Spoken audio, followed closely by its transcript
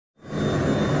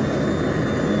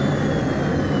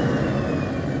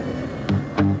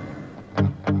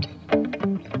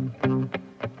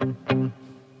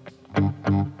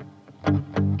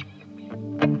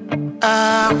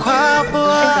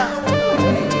Akwaboah.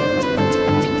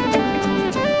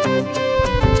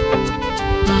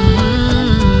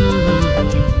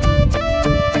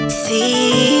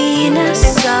 Sina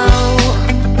so.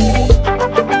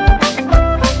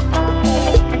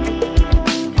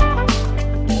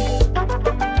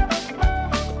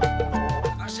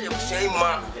 Ashe busuan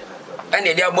ma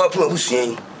ane dia bo apu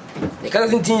busuan. E kan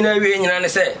tintin na wie nyina ne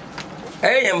se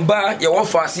mba ye wo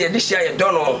faase ye de hia ye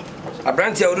dono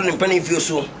abranti a wodu ne mpani fie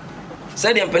so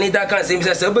se de mpani da kan se bi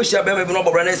se obehia be ma bi no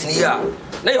bobra na sini ya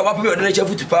na ye wapo bi odo na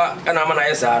chafu tupa na ama na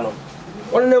ye saa no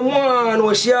won na mu a no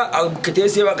hia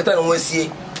aketese wa kata na wasie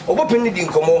obopin ni di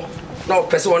nkomo na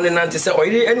opese won na nte se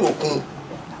oyire ani okunu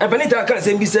mpani da kan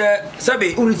se bi se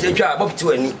sabe uru ti atwa bopti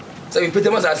ani sabe pete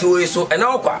ma sa se wo so na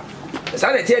okwa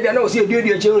sa na tie dia na osie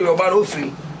duodua cheru yo ba na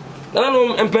ofiri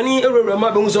nanu empani ewura ma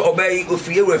be hu so obai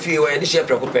ofiri ewura fie wa de hye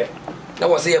prekope na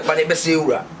wo se ye pa ne be se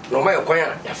ewura na o ma ye kwan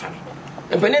a yafa no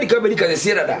empani de ka be di ka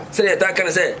se da se ye ta kan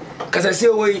se ka se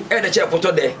woi e de che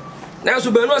poto de na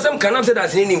so be no asem kanam se da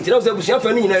se nim ti na so busua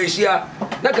fa no nyina yehia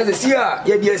na ka se a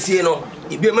ye di asie no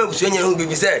ibe ma busua nya hu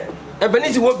bi se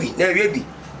empani si wo bi na ewie bi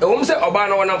e wo se oba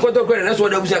na wona poto kwere na so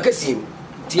da busua kasim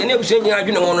ti ye ne busua nya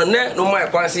adwene ho no ne no ma ye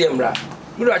kwan se ye mra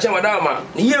bi do acha madama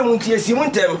ne ye mu ti esi mu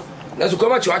ntem na so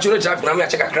koma chiwacho traffic na me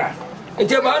ache kakra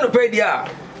enti ba no pe dia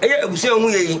eye abusia hu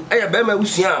yeyi eye ba ma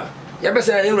abusia ya be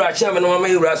se na yura ache me no ma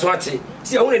yura so ate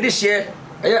si hu ne de hye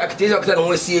eye akitezi akita no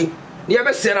wasie ne ya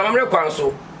be se na mamre kwan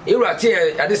so yura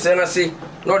ate ade se na se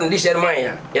no de hye man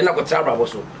ya ye na ko trabra bo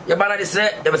so ye ba na de se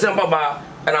ye be se mbaba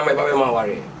na ma ba be ma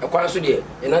ware e kwan so de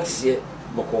e na tise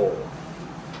boko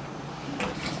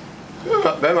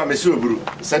ba ma mesu oburu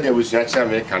se de abusia ache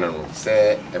me kan no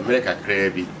se America kra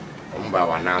bi omba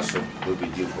wana so obi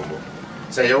di nkomo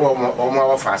se ye wo ma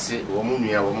wo fase wo mu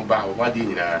nua wo ba wo di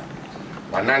nyina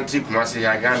wananti kuma se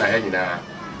ya Ghana ha nyina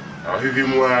ohwiwi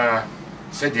mu a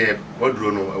se de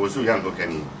woduro no wo so yan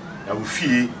hokani na wo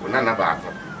fie wo nana ba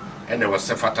akọ ene wo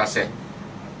se fata se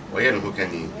wo ye no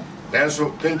hokani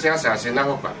nanso kente asase na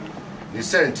hokwa ni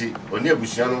senti oni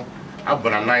abusua no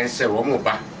abona nan se wo mu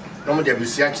ba no mo de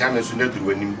abusia kya me so na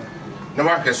duru anim na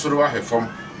wa hwesoro wa hwefom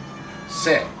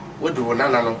se wodu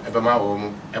nana no ebema wo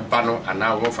mu eba no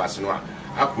ana wo fase no a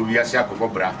akowi ase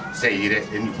akobobra se yire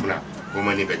enikuna wo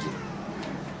mani beji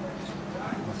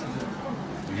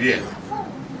wie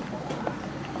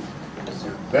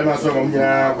bema so mo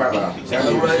nya kwa ba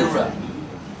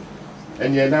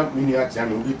enye na mini atia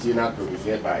no biti na to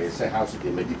vie ba ye se house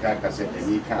de medical kase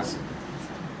eni kase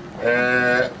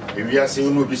ewi ase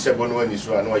no bi se bono ani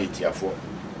so ana yitiafo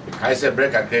kai se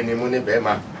break akani mu ne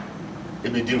bema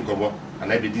ebedi nkobo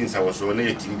ana ebedi nsa wo so na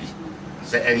yetimbi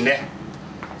se enne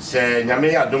se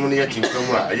nyame ya dom ne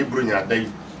yetinkamu a ayeburu nya dai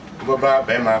baba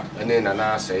bema ene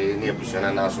nana se ne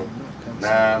ebushana na so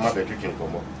na mabetwetwe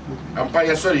nkomo ampa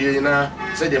ye sori ye na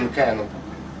se dem kan no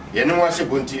ye ne wase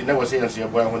bonti na wase yenso ye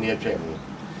boa ho ne yetwa mu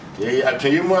ye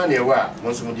atwaye mu ana ye wa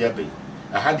mo so mu dia bai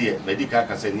aha de medical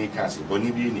kase ni kase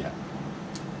boni bi ni ha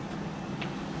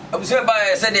abuse ba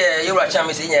se de yura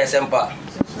chame se nya sempa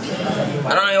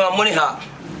ana yo amoni ha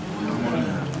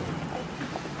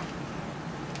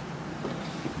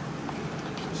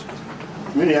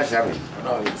mini ya shabe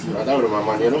madam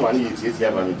mama ne no mani yiti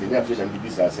ya ba mi tini afisha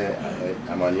bibisa se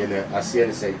amani ne asie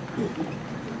ne sei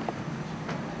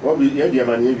wo bi ye dia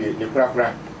mani bi ne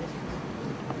kra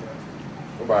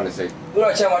o ba ne sei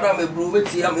yura chama madam be bru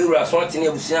beti am yura so tini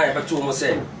abusia ya beto mo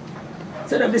se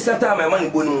da bisa ta ma mani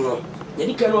bonu no ye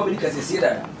di kan o be di kasese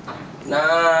da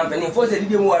na beni force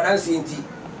di mu adanse nti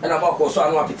na ba ko so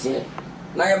anu apete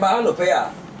na ye ba no pe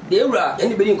ya de yura ye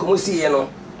ni be di nkomo si ye no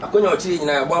akonya ochiri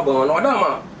nyina ya gbabo no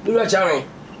odama yura chame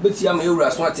beti am yura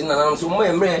so ati na so mo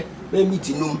emre be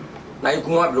miti num na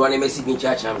yiku abrewa na mesi bi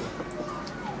cha chame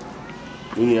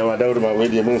ni ya wadawru ma we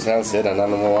de mun san se da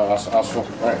nanu mo aso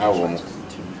ha wo mo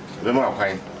be ma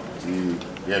kwan ti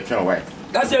ye twa wai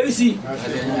that's how you see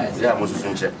ya mo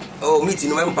susun che oh miti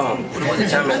num empa o mo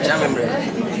chame mre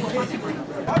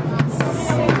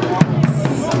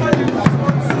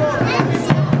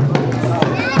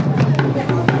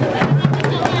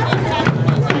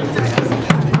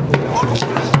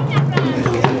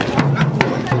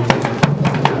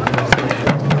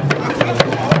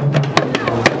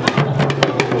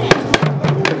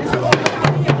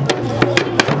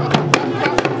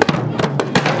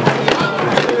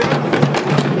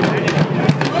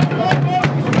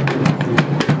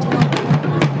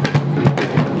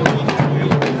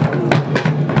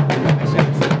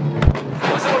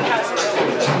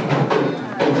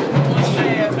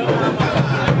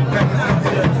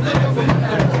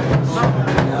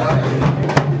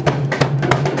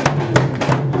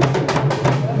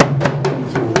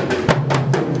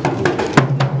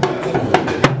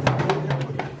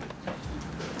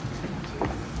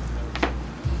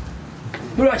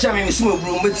acha me misimo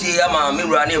bru meti ama me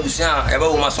wura na ebusia ebe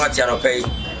wo maso atia no pay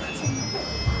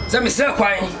se me se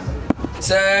kwan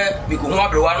se mi ko ho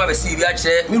abrewa na be si bi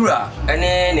ache me wura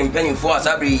ene ne mpanimfo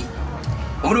asabri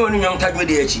omuri wonu nyam tadwe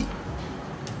de achi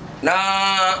na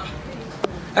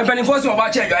mpanimfo so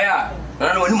ba che adwaye a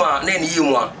na wonu ma na ni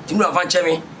yemu a timru afa che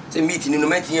me se meet ni no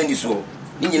meti ani so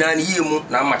ni nyina ni yemu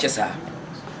na ma che sa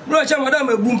bro cha madam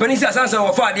ebu mpanisi asansa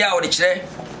wo fa de a wo de kire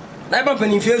na eba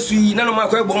mpanimfo su yi na no ma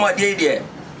kwa egbo ma de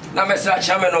na mesra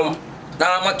chamenom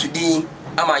na matudi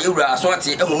ama yewura aso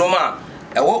ate ehunom a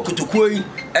ewo kutukuo yi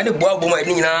ene boagbo ma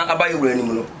eni nyina aba yewura ni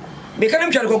mu no me kan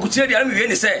mtware kokutire dia na me wie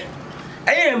ni se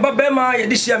eye mba bema ye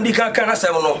di hyiam di kan na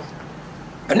sem no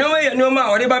enoma ye enoma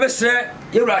a ode ba besre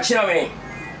yewura chiame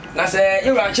na se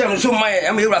yewura chiam so ma ye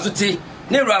ama yewura so ti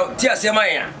na yewura ti ase ma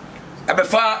ye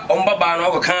abefa omba ba na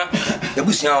oboka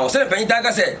ebusia o se panyi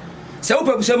daga se wo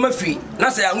pabusia mafi na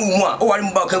se anwu mu a o ware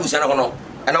mu ba ka busia na hono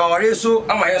ana maware so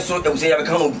ama yeso ebusia ya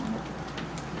beka hobi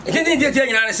etintin tie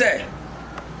nyina ne se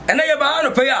ena ye ba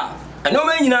no pe ya eno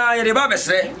ma nyina ye de ba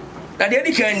besre na de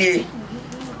di kan nie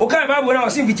o kan babu na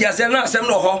osin fiti ase na asem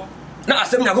no ho na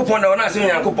asem nyakopon na asem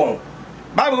nyakopon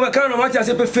babu me kan no ma tia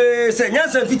se pefe se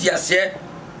nyansa fiti ase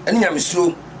eni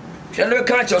nyamesuro hwe le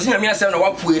kan che osin nyame asem na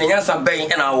wapue ne nyansa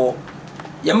ben ena wo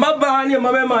ye maba ne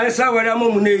maba ma esa ware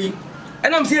amomu nei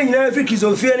enam se nyina afiki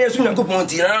zo fie ne so nyakopon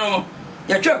ti na no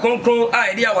ya twa konkron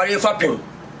a ide aware fapem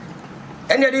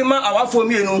ene de ma awafo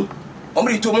mienu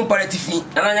omri to mu paratifi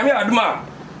na nyame aduma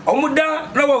omuda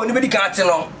na wa oni bedika ate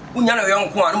no unya na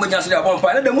yonko a no magya se abon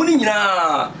pa na da mu ni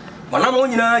nyina wana mo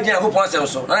nyina gina ko asem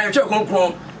so na ya twa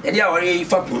konkron ide aware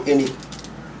fapem eni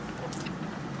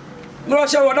no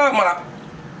sha wada ma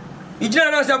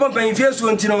ijina na se abon pa infie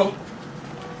so ntino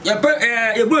ya pe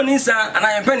ye bro ni nsa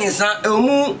ana ya pe ni nsa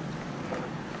emu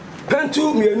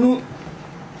pentu mienu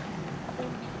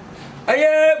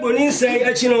aye boni say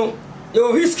achino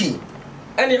yo whisky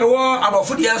ene wo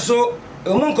abofudie so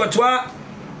emu nkotwa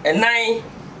enan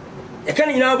e kan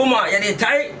nyina boma ye de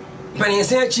tai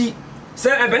paninse achi se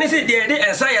paninse de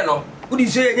ensaye no udi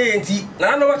so ye yenti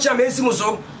na no wacha mesi mu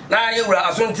so na ye wura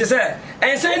aso nti se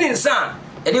ensaye ni nsa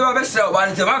e de ba besra oba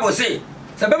nti ba go se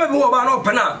bebe bi wo ba no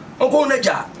pena onko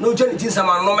naja no jani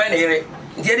tinsama no me ne yere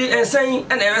nti de ensaye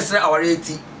ene e besra aware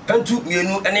eti pantu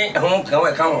mienu ene ehon kan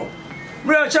we kan ho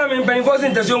bro chairman pen for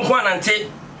sentation ko anante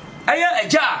aya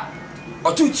aja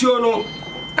otutio no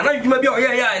ana dwuma bi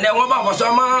oye ya na wo ba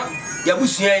foso ma ya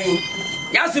busuan yi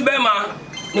ya se be ma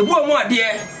ne buo mu ade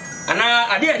ana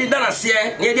ade ade dana se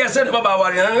ne ade se de baba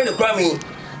ware na ne Kwame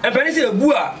pen se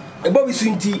ebu a ebo bi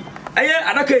sunti aya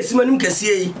adaka esimanim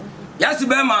kasie yi ya se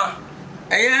be ma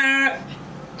aya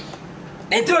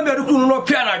enti be dukunu no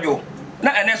pia na dwo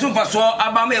na ene so faso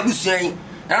aba ma ya busuan yi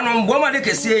na no mbo ma de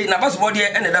kasie na passport de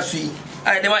ene da sui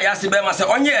ai de ma ya se be ma se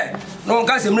onye no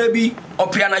nka se mra bi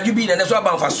opia na dwu bi na ne so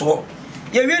aba mfaso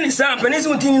ye wie ni sa pen se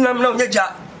mutini nam na onye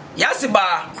ja ya se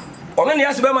ba ono ne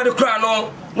ya se be ma de kra no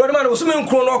no de ma no so men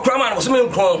kro no kra ma no so men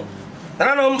kro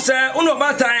na no se uno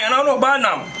ba tan na uno ba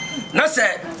nam na se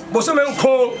bo so men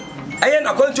kro aye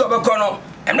na kwantu obekọ no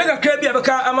emre ka kra bi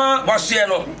abeka ama wasue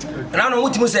no na no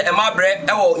mutimu se e ma bre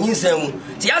e wo nyinsan mu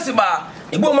ti ya se ba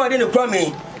igbo ma de ne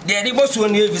Kwame de de boso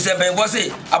ni evise ben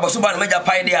bose aboso ba na meja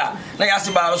pai de a na ya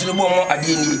se ba so le bo mo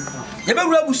ade ni ye be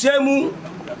wura busuan mu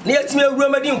na yatimi awura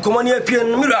madi nkomo na apie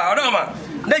no mira odama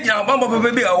na gina bamba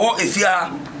bebe awo efia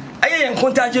aye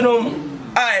nkontaje no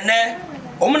a ene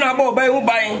omo na ba oban hu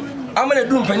ban amana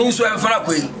dum panin so enfana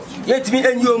koi yatimi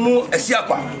enyi omu asi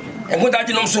akwa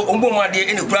nkontaje no so ombo mu ade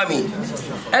ene Kwame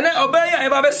ene oban ya e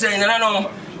ba be sere na no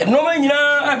no ma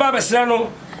nyina e ba be sere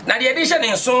no na de de hye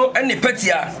ne so ene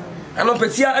patia ano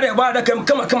patia ade ba da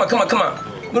kama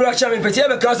mura cha me patia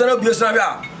be ka so na bio so na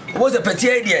bia wo ze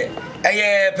patia de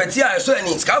eye patia so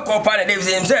ani ska ko pa na de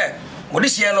ze mse wo de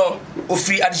hye no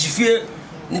ofiri adehifie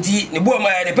nti ne bo ma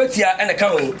ya de patia ene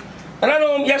ka wi ana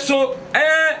no yeso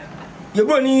ye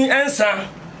bo ni ensa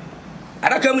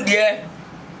adaka mu de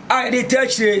a de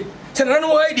tachire se na no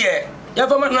wo de ya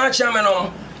fa ma na cha me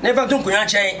no na fa tun kunya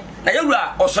chen na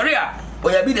yewura osore a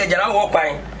oya bi de jara wo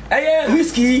kwan eye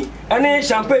whisky ane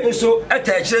champagne so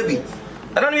etachire bi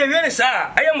ana no ye wie ni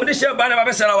sa eye mu de hye ba na ba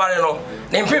be sara ware no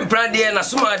ne mpempra de na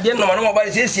soma de no ma ba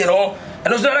siesie no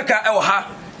eno so na ka e wo ha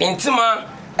ntima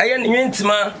eye ne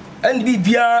nwentima ande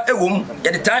bibia ewom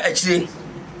ye de ta achire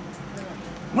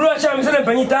buru acha mi se na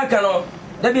panyi ta ka no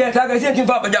da bia ta ka se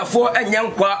ntimfa abajafo enya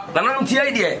nkwa na nanum tie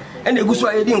ide ene eguso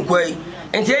aye di nkwa yi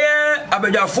enti eye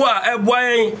abajafo a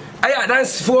eboan aye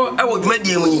adansefo e wo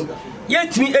dwumadie mu yi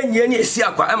yetimi enye ne esi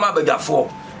akwa e ma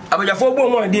abajafo bo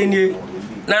mo ade ni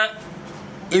na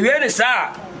ewie ne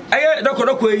sa aye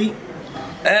dokodoko yi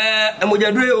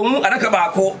emojadure omu adaka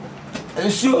baako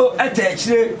nsuo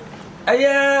atachire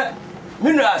eye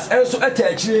minerals enso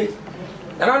atachire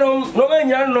nananom no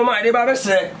manya no ma de ba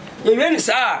besere ye wie ni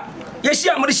saa ye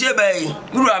hia mo de hie bai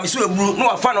miwura miso eburu no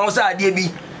wafa no saa ade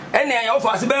bi ene ya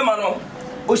wofa ase be ma no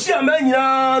o hia ma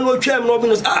nyina no twam no bi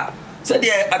no se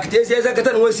de akitesi ese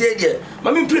kata no sie de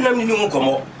ma mi mpire nam ni mu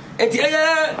komo enti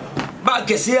eye ba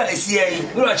kese a esie yi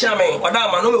miwura chame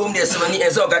oda ma no me wom de semani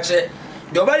ense o ka kire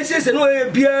de obali sese no e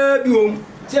bia bi wom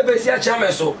se be sia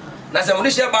chame so na se mo de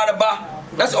hie ba ba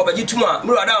na se obaji tuma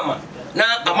miwura da ma na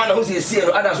amana ho sie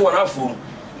no ada so wona afom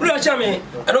miwura chame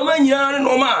ado ma nyina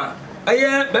no ma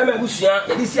aye be ma busua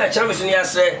e di si a chame so ne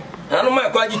asre na no ma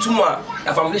kwa ji tuma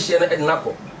na family hie na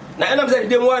edinako na enam se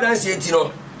de mo adan sie ti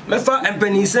no mefa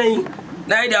empanisan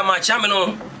na ide ma chame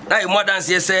no na e mo adan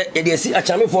sie se e de si a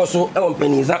chame fo so e won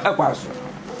panisan akwa so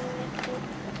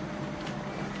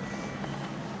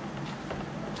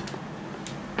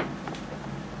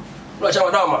lo cha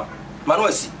wadama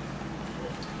manwasi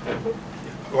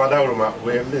Wadauruma,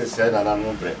 we said that I'm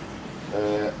not bread.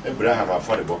 Abraham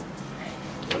affordable.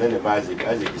 When any magic,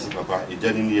 as you see, Papa, you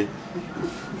didn't need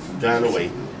down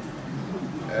away.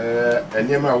 And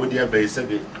Yama would be a said,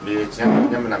 be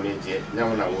Yamana Media,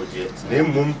 Yamana would yet.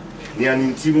 Name Mum, near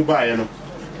an intimu bayano.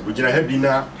 Would you have been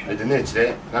at the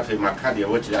nature, nothing Macadia,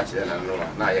 what you actually know,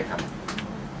 now you come.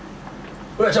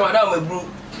 Lo cha wadama bru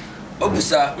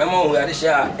obusa memo we ade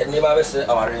sha e ne ba bese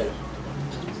aware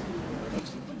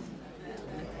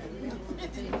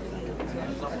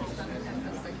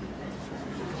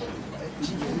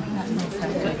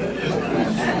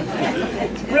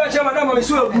madam me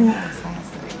so abu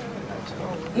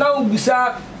na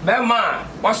ubisa be ma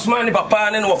wasuma ni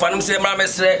papa ne no fanom se mra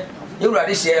mesre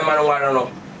ewurade hye ma no ware no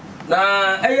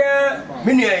na eye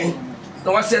menuan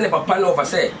na wase ne papa ne ofa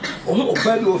se ohu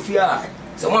oba bi ofia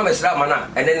se mo mesra ma na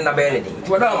ene na be ne din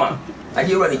ti wada ma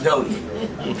aje ewurade gina wo ni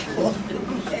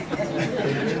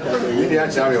ya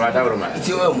chawe wada uruma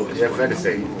ti o mu ye friend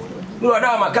say ni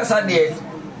wada ma kasa de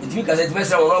itimi kasa itimi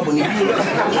se won obo ni bi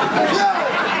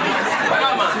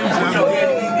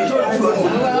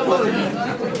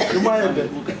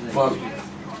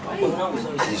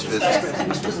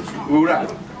Ura,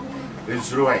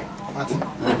 it's right.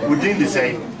 We didn't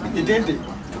say. You didn't.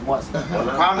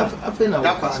 Kwame,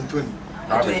 Darkwahs Anthony.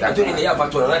 Anthony dey have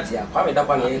to na tia. Kwame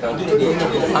Darkwahs no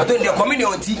Anthony dey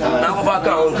comedian ti na go fa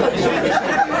kan.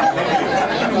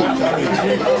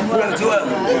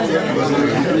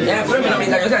 Yeah, frame na me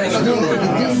ga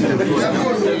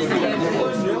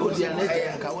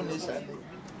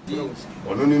yo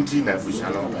Ono ninti na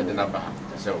busano ede na ba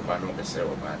se oba no pese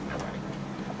oba na bare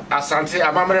asante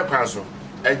abamere kwan so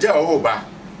eje oba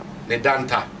ne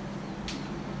danta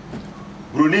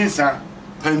bruninsa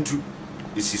pantu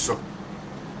isiso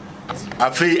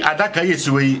afi adaka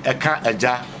yesuwe eka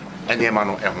eja enema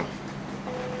no eho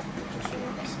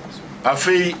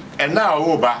afi ena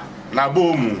oba na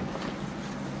bomu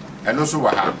eno so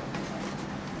wa ha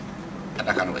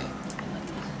adaka no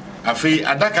afi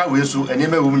adaka wesu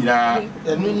enema wo nyina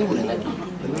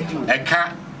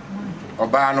eka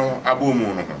oba no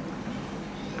abomu no ho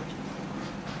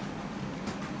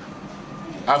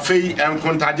afi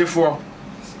enkontagefo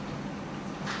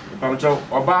pamcho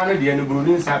oba no de ne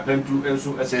bruni nsa pantu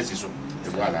enso asesi so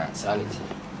ebala sanity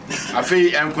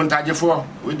afi enkontagefo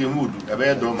we de mudu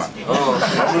ebe doma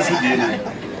no so de ne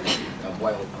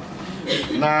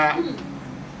na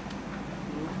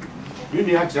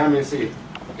yuni acha me say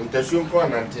intasuo ko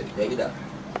anante David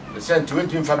the sent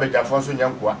 20 fa bejafo so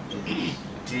nyankoa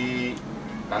ti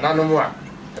nananom a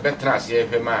ebe trase e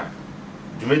hwema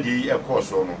dwumadi e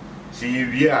course no si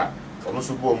wi a omo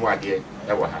so bo mu ade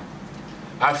e wo ha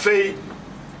afei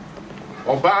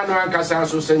oba no ankasa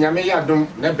so senyame yadom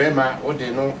na bema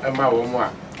ode no ema wo mu a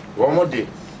wo mo de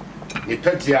ni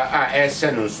petia a e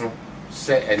se no so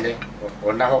se ene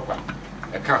ona hokwa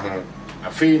e ka ho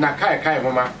afei na kai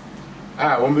moma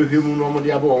wo mehwemu no mo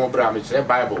de abo wo bra me kire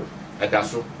bible eda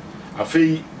so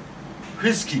afei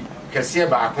whisky kese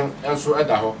baako enso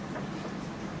eda ho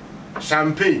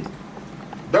champagne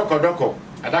doko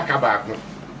adaka baako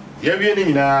ye wie ni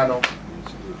nyina no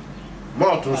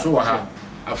moto so wa ha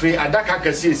afei adaka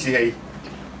kese esi hai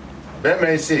be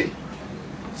me se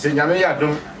nyame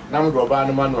yadom na mo do ba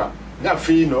no manu a na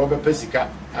afei no obepesika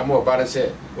ama oba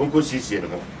se onko siesie no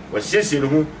ho wa siesie no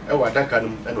ho e wa adaka no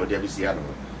e no de abisia no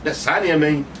the sane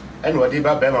men and what they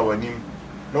ba bema wanim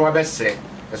no wa bese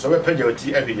e so be pagya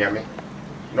oti ahwenyame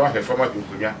no ahwe fama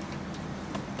kunkunya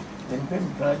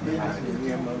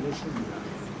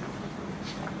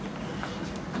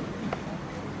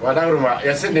Wadaruma,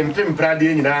 yes, and then Pim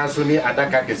Pradi in Ansoni,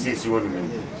 Adaka Cassis woman,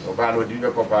 Obano, do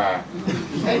your papa.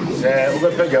 Say,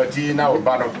 over now,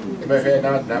 Obano, maybe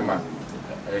not Nama,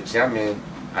 Chame,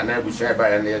 and I will share by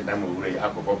a near Namu,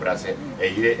 Akwaboah, a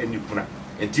year in Nipuna,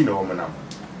 and Tino Manam.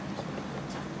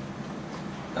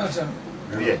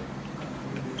 Yeah.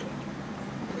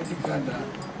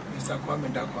 Mr. Kwame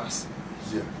Darkwahs.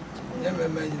 Never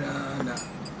mind.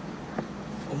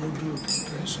 Omudu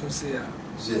pension say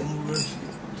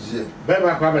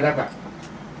Bema Kwame Darkwahs.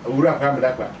 Ura Kwame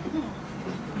Darkwahs.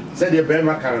 Said the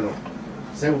Bema Carano.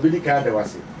 Say Billy Carter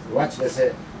was it. Watch they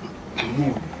say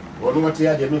move. Or what you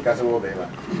had the milk as a Bema.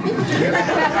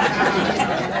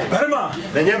 Bema.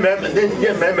 Then you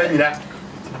remember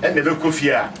and the local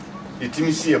fear. It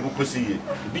me see a book to see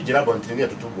be Jabon to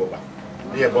Boba.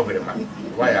 They are Bobby.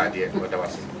 Why are they? What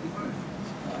was it?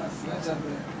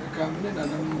 Come in and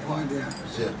I'm going there.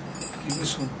 Give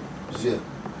us one.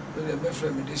 With a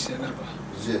better medicine.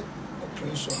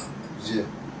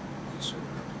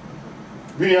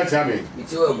 We are coming.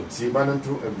 It's your see one to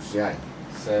Obiaa,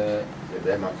 sir, the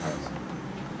Bema House.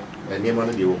 The name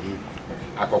of the Obiaa.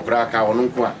 Akokraka or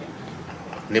Nunqua.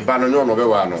 Nebano no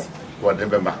Bewano, what the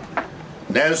Bema.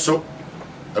 Then so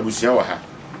Obiaa,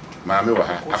 Mammy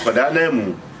Waha,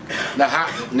 Akwadana, the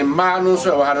hat, the man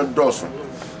also had a dozen.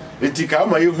 Etika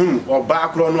ma yehu oba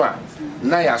akro no a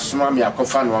na ya soma me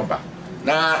akofa no oba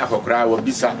na akokra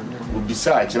obisa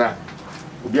akina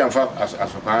obi amfa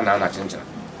asopa na chencha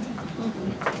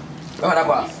na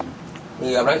kwa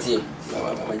ni abrantie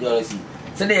ma jonesi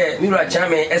se de mi ra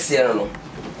chame ese no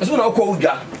eso na okọ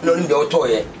udwa na oni de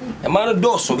otoye e ma no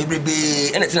doso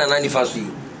bebrebe ene tina na nifa so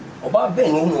yi oba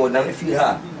ben no no na fi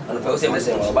ha ana pe o se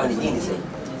mese oba ni ni se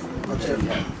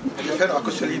je fais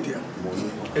akosho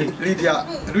Lydia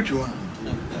Luchua.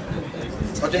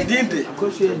 Okay, didn't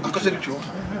akosho Luchua.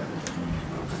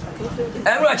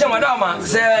 Every time madam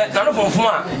say na no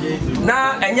fonfon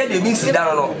na enye de mix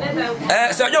dan no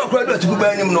say ojo kro do tubu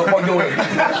ba nim no ojo we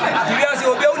bi say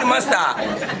obi uni master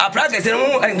a practice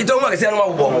no ngito mo kase no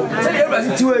ma bo say dey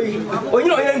every tiwe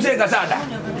onyi onyi say kasa ada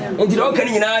nti do kan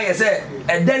nyina ye say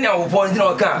eden ya wo po nti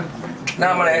no kan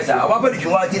na ma na yesa wa pa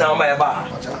ditwa ti na ma ye ba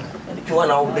ditwa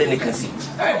na wo be ne kasi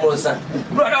ai mo san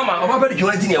bro da ma wa pa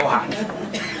ditwa ti ne wo ha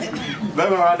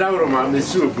Baba Wadaruma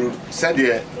mesu bro said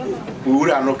the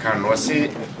ura no kan no say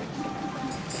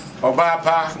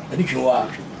Obaapa ditwa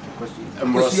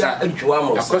Mrosa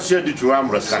akosia ditwa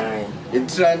Mrosa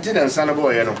intrante na nsa no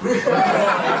boye no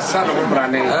nsa no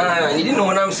brane ni di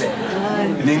no nam se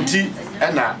ninti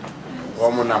na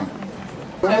wo nam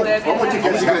como te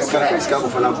quer ficar com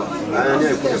falar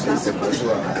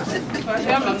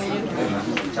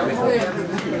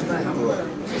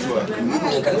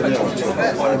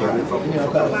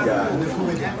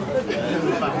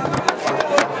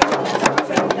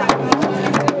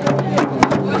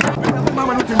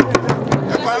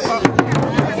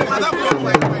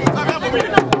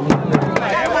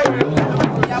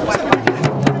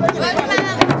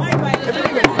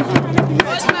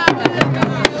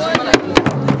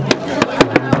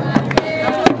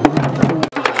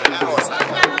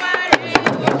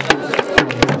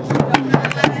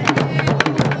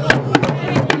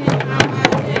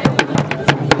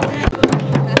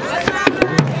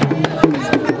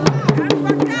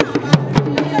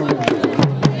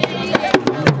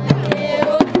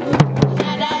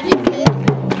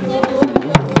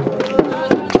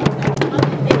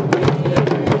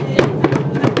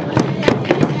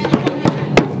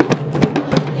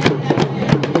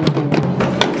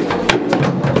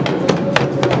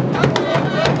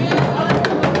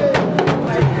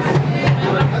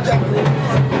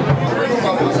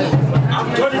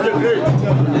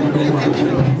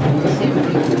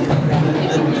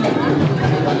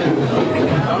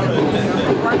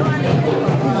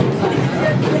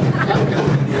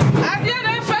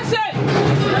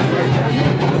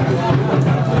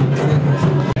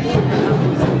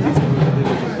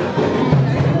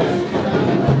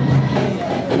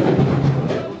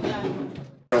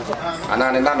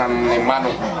na mano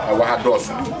wa ha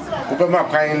doso ubema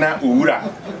kwan na owura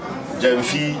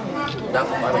jamfi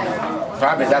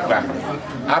fa be dakwa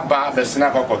aba besina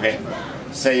kokohe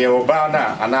se ye oba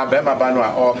na ana be ma ba no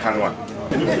a o kanwa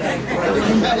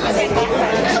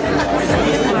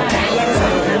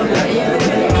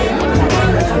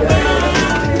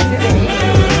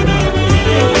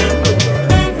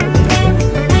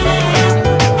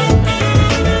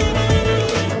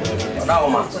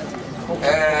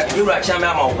you are Chame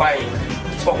am why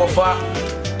Spokofa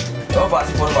of us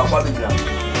for Akwaboah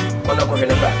on the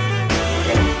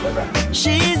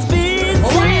She's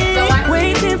busy.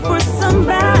 waiting for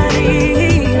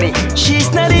somebody. She's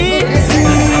not easy,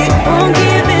 won't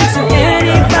give in to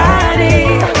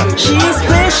anybody. She's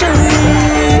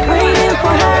patiently waiting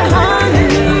for her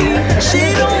honey. She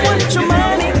don't want your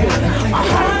money. Her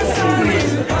heart's sorry.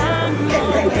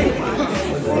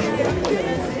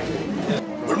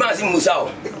 Musao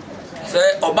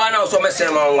say Obiaa na so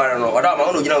mesem ma nware no oda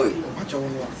ma no gina we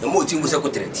e mo ti musa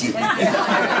kotreti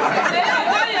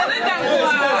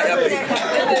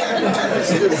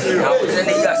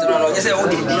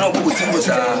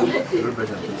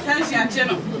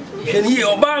Ni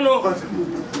Obiaa no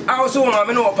a so ma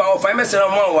me no pa o fa mesem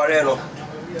ma nware no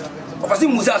o fa si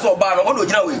musa so Obiaa no no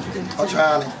gina we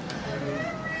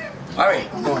Amen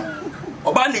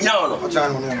Obiaa ni gina no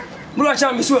mu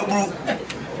acha mi so aburu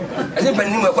I think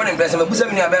when you were calling Blessing, but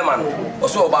Busam Yaman or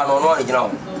so about no one, you know.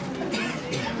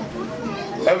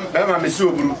 Emma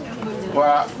Missou,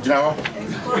 or Joe.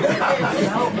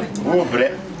 Oh,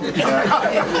 bread.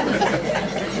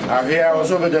 I hear I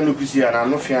was over the Lucia and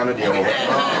I'm not fearing the old.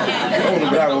 Oh,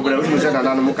 bravo, but I was an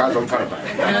animal cat on fire.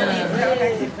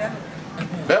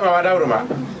 Bema Wadaurama,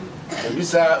 and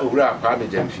Visa Ura, Kwame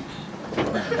Jemfi,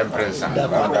 and Prince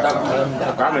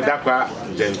Kwame Dakwa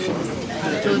Jemfi.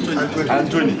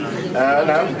 Anthony,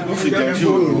 if you can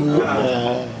do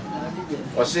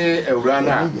or say a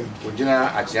runner,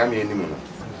 Ojina Okyeame anymore,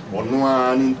 or no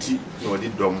one nor the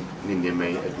dom in the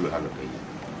May at Luhanope.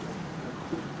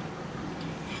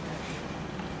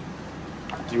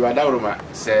 You are Dauruma,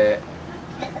 say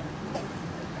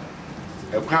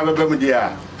a Kwame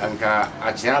Bemudia, and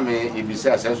Okyeame, if you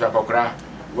say a sense of Okra,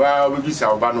 well, we be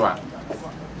Salbanwa.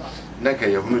 Naka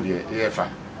Yahudia, Efa.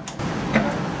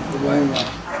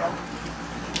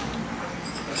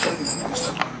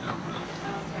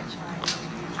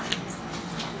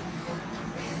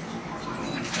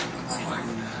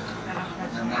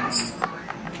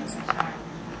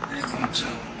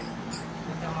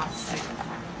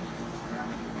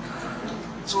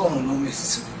 So no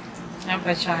miss.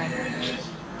 Never try.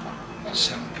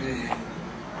 Champagne.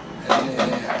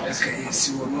 Okay,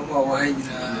 so no more wine.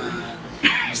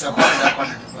 Mr.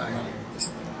 Kwame.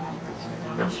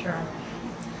 Sure.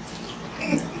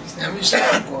 I'm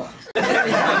sure.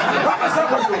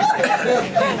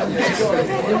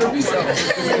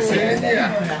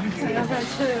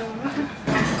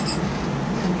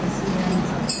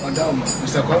 Madam,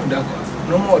 Mr. Kwame,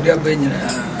 no more dear Benina,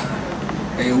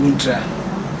 a ultra.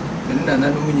 And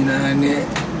another woman,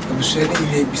 I'm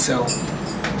sweating, Bissau.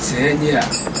 Say, yeah.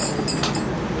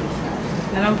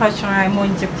 I'm patching my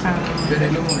Japan.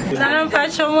 I'm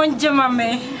patching one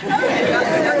Jimmy.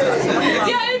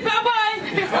 Yeah, Papa.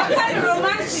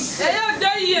 Romantic. I don't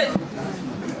die yet.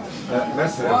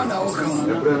 One hour.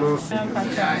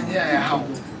 Yeah, how?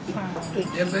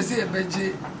 Embassy, a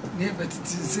budget, near but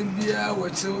it's in Syria,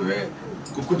 what's over.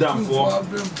 Kukudam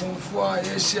for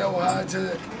a shell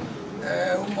water.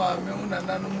 Uma,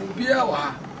 and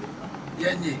Obiaa.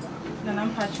 Yanni. Then I'm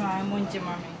patching my moon,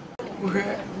 Jimmy.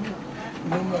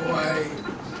 No more why.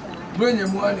 Bring your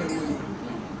money away.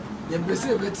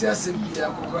 Embassy, but yes,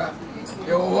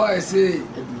 your wife say,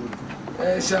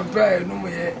 champagne, no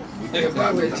more. A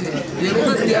barbecue.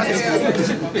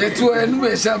 You two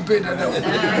and champagne.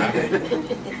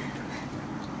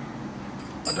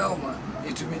 Adama,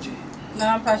 it's me.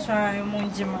 Now I'm patching my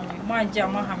moon, Jimmy. My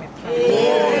jam, Mohammed.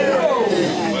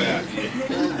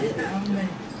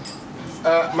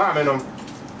 Mamma,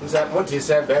 is that what he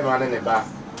said, Beman in the bar?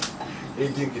 He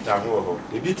didn't get a hole.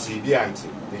 The bitty, the auntie,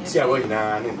 the tea away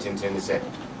now, and intended said,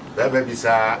 Baby, sir,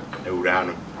 a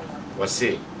urano. Was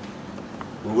say,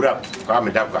 Urap,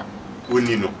 Kwame Dakwa,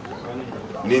 Unino.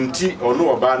 Ninti or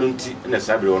no abaninti in a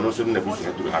sabre or no soon the bush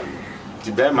had to have.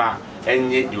 Tibema,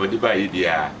 and yet you would buy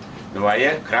idea. No, I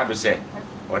yet crab say,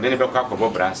 or then about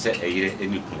Akwaboah said a year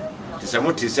any. Tis a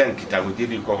multi cent kita would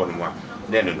give you call on one.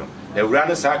 No. The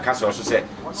runners are cast also said,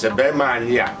 Sebema and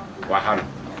Nia, Wahan.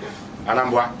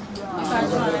 Anambwa.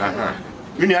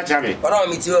 You need to tell me. What are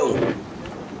me too?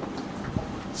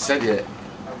 Said ye.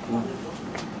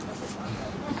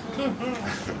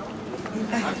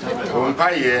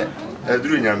 Umpire, a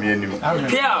dream, I mean,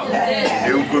 Piao,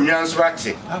 you come young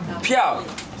swatty. Piao,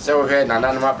 So here, an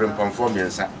animal conform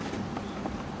yourself.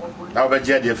 Now, but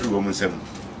yet, if you woman say,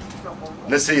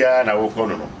 let's say, I will call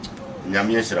no.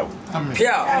 Yamisra.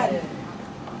 Piao,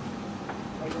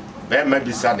 There may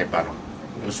be Sunday panel.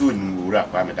 Soon, we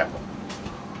wrap Kwame Dakwa.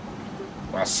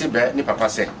 Was Sibet, ni papa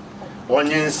say,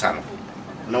 Onion son.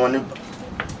 No one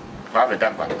Kwame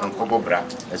Dakwa and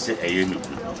Akwaboah, I say a year.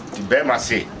 The Bema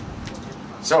say,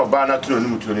 so Bana to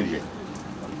no to any year.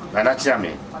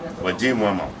 Manachame, or Jim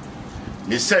Wama.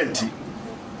 Nisenti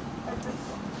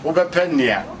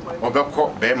Obepenia,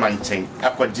 Obeko, Bemanting,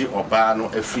 Aquadi,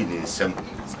 Obiaa, a free in some.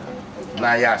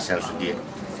 Naya sense dear.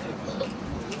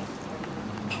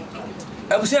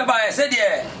 I was here by a said,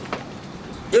 yeah,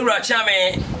 you are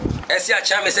charming, as your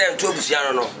charming said to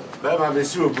Busiano. Bema,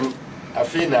 Monsieur Bru,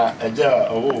 Afina, a jar,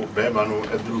 oh, Bemano,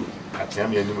 a brew, at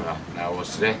Yamia, now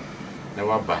was there,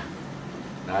 no abba.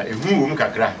 Now, a room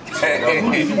cacra.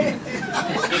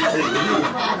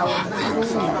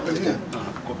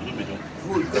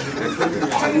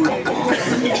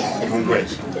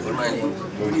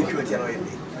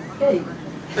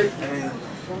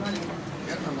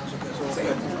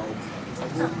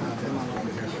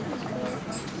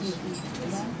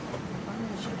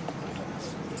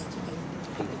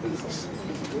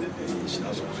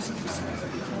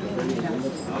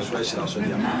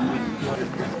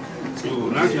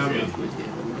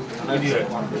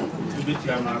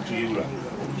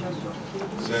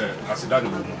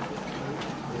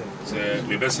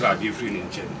 We best like different in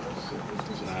chain.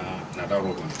 Na da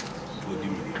roba. Odi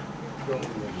mi.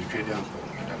 We trade am for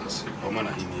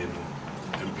Omana in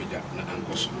Empeja na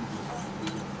Ankoso.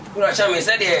 Ura chame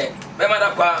said ye, be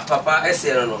mada kwa papa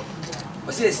esere no.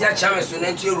 O se esi a chame so na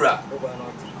ntiura.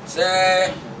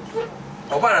 Se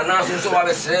Obana na so wa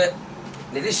be sere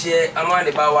ne de hye ama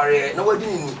de ba ware na wadi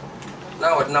ni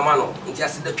na wadi na ma no. Nti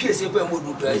ase da pie se kwa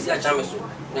modu to esi a chame so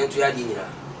na ntua di nyina.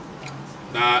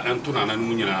 Na entuna na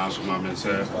mu nyina so ma men se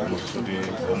mo so de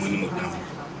o mu ni mu dam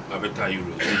la beta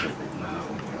euro na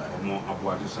mo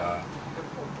aboade sa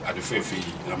ade fefe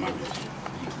la ma me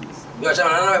yo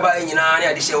chama na ba nyina ne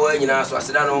ade hye wa nyina so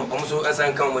aseda no o so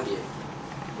ensan kan mo de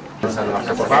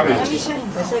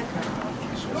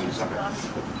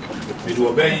me do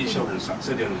obey show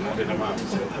se de no de na ma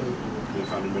se me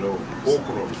fa numero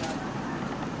okro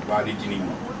ba di dini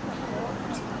mo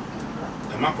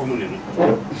e ma ko mu ne no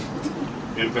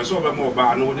Empeso ba mo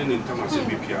ba no de ntama se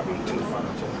bipia ba ntama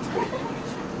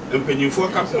empanyinfo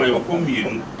ka kuma yo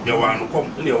komienu ya wa no kom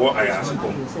ne wo ayase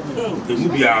kom emu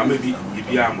bia ma bi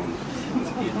bia mo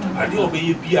ade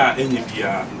obeyi bia enye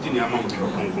bia ntini ama mo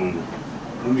konfon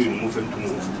mo mi mu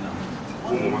fentumo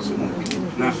mo ma so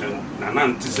na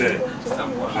nti se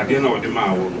ade na ode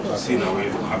ma wo si na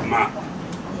we ama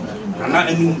na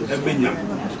enu ebenya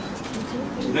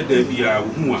na da bia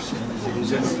hu a se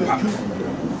ha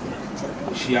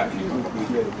Shia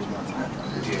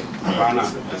Bana,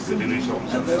 the donation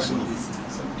of the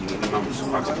Mam's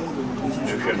Pata,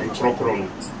 Procron.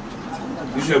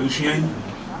 This is a Bushian.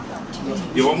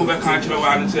 The woman back country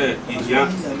and say, India,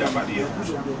 Japadia.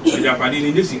 Japadi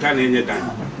in this kind of time.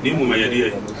 Name my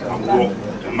idea of walk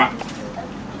a map.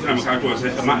 I'm going to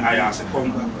say, I ask a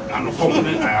come and common,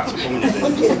 I ask a common.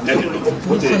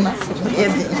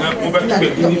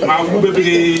 My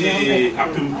baby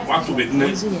up to what to be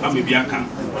next. I'm a Biakan,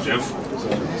 whatever.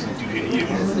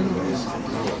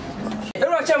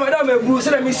 Ero cha madam ebu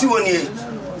se na mi si woni e.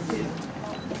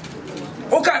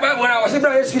 O ka ba wona o se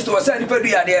bra Yesu Kristo o se ni padu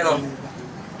ya de no.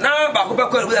 Na ba ko be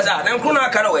ko ebu sa na nkru na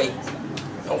aka no we.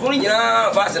 Nkru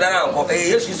nyina fa se da na nko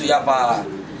e Yesu Kristo ya pa.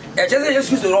 E che se Yesu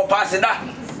Kristo ro pa se da.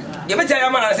 De be tia ya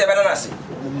ma na se be na se.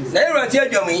 Na ero tia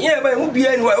adwam ye ba hu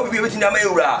bia ni wa obi be tina ma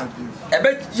ewura. E be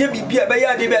ye bibia be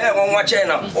ya de be e won wa che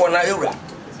na o na ewura.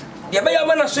 De be ya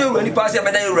ma na so ewura ni pa se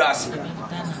be da ewura ase.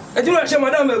 Ejuru a che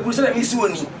madam ebu se na mi si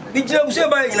woni. Bi jina bu se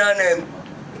ba nyina na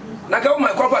na ka o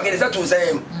my kwapa ke se to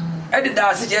say e de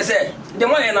da se che se de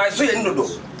mo ye na so ye ndodo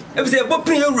e bi se bo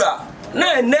pin ewura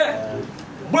na ene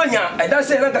bronya e da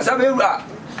se na ka sa ba ewura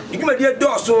iguma de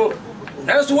do so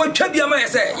na so wo twa bia ma ye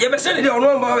se ye be se de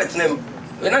ono ba betenem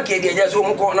we na ke de je so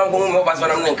mo ko na ngo mo ba so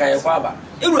na nkan ye kwa ba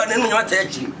ewura na nya ta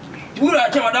echi ewura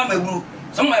a che madam ebu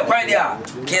so my kwa dia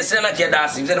ke se na ke da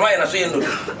se de mo ye na so ye ndodo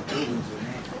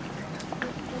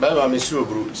Baba Monsieur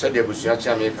Bru, said the Busia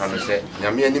Chame can say,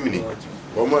 Yamia Nimini,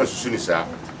 or more Sunisa.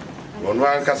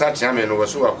 One Kasa Chaman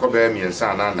was so a Kobe and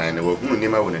Sana, and were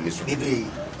Nima when this would be.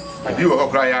 A view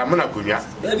of Cry Monacunia,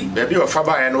 baby of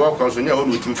Faba and walk on your own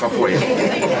with him for 4 years.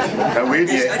 And we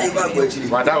did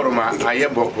Wadauroma,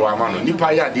 Ayabo, Amano,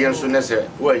 Nipaya, dear Sunessa,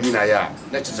 where Ninaya,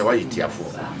 that's a way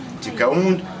tearful.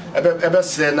 Tikaun, Eber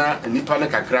Sena, Nipana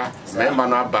Kakra,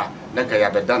 Membanaba,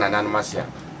 Nakaya Bedana and Anamasia,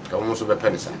 almost over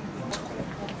Penisa.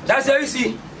 That's how you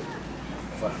see.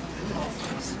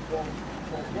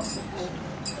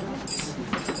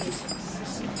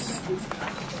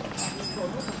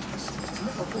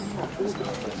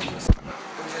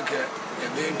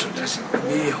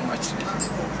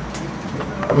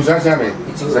 Abusajame,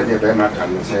 said the Bema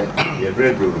can say, you're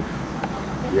very good.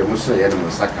 You must say, and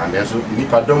Musaka, and so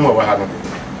Nipa Domo Wahano.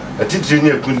 A teacher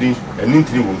near Kundi, an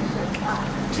interview.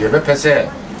 You ever say,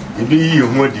 you be you,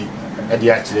 Modi. ɛde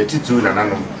akyerɛ titu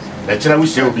nananom na kyerɛ wo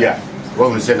hyɛ obi a wo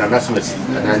hu sɛ nanasmasi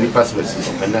na nipa smasi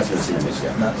nanasmasi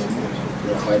mehyia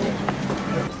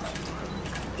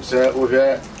sɛ wo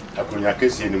hwɛ akonya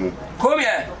kɛsie no mu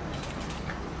komie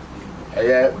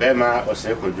ɛyɛ bɛma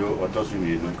ɔsɛ kodwo ɔtɔ so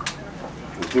mmienu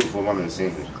otumfo ma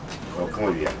mensen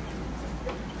ɔko wia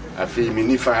afei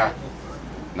menifa ha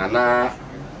nana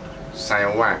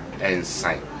sanwa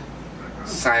ensan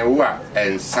sanwa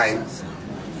ensan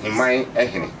imai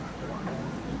ehene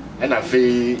ena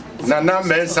fe nana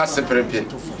mensa seprepe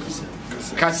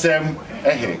kasem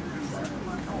ehene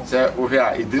se o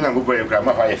hia idina gobo e kra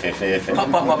ma fa ye fefe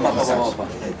papa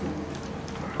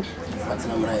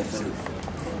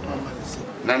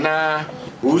nana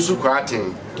usu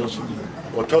kwatin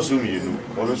otosu mienu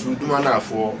ono su duma na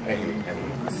afo ehene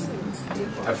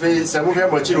afei sɛ mo hwɛ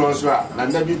bɔkyiri wɔn so a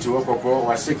nana bi te hɔ kɔkɔɔ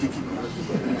wasɛ kiki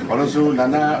ɔno nso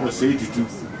nana ɔsɛe tutu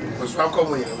ɔso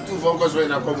akɔmo yɛ utumfoɔ nkɔ so yɛ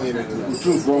na akɔmo yɛ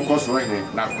utumfoɔ nkɔ so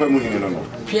yɛ na akɔmo yɛ no no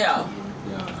pia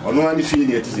ɔno ani fie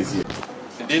ne ɛte sɛsie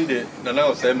din de nana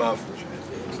ɔsɛe maafo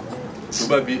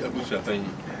toba bi abusua panyi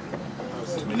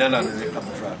me nana no ne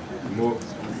abɔfra mo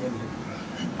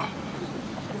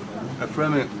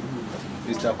ɛfrɛ me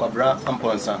Mr. Akwabra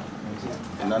Amponsa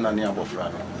me nana ne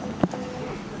abɔfra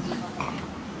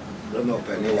Lama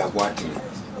opene ya gwati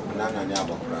nana ni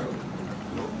abokra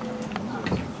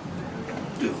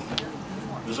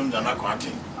do some jana kwati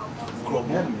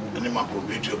krobo ene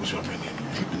makrobe tu abuso opene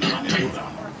nana ni abokra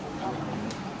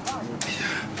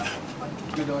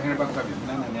do here back up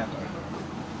nana ni abokra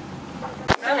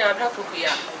nana abra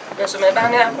kukuya yeso me ba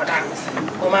ni akoda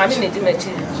o ma mi ne di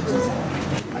mechi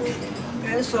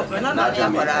eso nana ni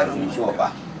abokra so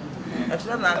oba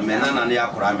menana ne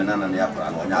yakora menana ne yakora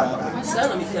no nya akora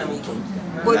sana mi fia mi ke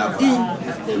bodi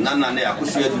nana ne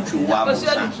yakusua tutu wa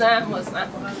bosa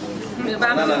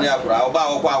nana ne yakora oba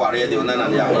wo kwa aware de nana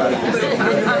ne yakora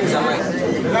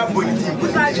na bodi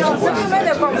ba jo ko me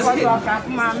le ko ko do aka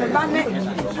ma me ba ne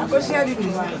akosia di du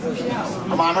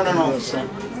ma no na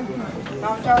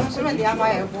jo so me dia ma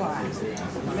e bo a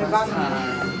me ba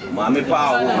ma me pa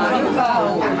o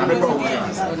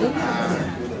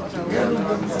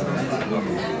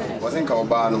wasn't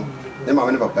Obiaa no them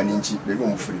ma ne papa ni nchi be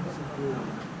mo free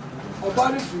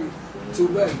Obiaa free to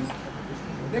bed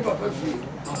ne papa free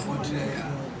akontire ya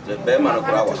the be ma no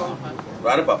kura wa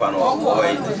rare papa no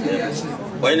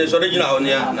boy ne so de gina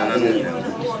onia nana no nyina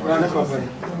ne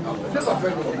papa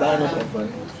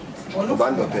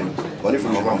Obiaa no pen one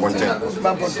from mama bonte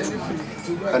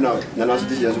ana nana so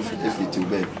dis years of if to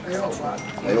bed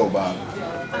ayo Obiaa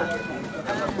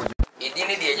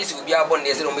idini de yesi obi abon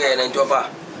de se no me na ntofa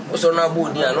o so na bo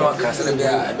di anu aka se be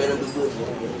a be no do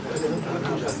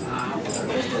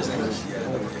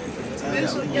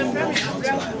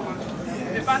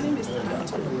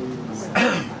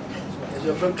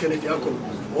your friend Kennedy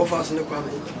Akwaboah what fast ne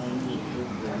Kwame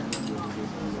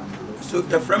so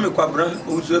the friend Kwabra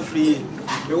also free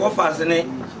we what fast ne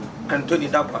Anthony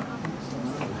Darkwahs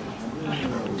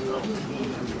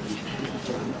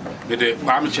Bede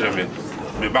Kwame kyerɛ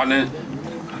me ba ne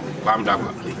Kwame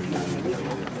Darkwahs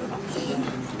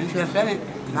your friend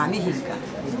Mami Hiska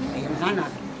nana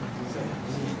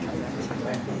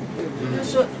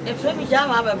so the friend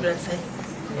Jama Babrese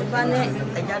the bane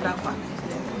Darkwahs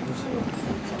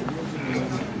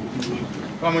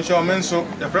Kwame show menso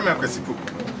the friend Akwasipo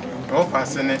no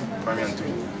fast ne Kwame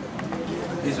Anthony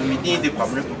izo mi din de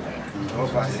Kwame no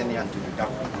fast ne Anthony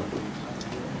Darkwahs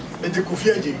enti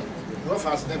kufia je no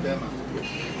fast ne be ma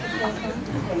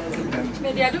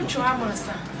me dia do chwa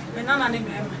monsa me nana ne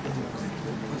be ma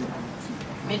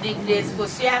me di Grace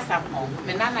Fosia Sapo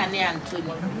me nana ne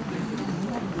Anthony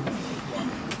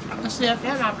so your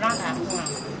friend Abraham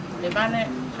me bane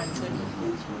Anthony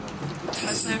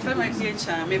so your friend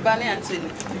Kicha me bane Anthony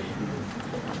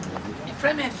me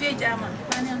friend me Fie Jama me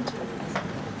bane Anthony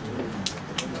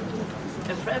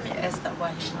me friend Esther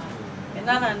Wahima me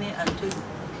nana ne Anthony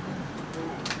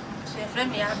so your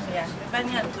friend me Afia me bane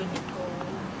Anthony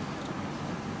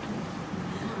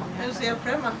so your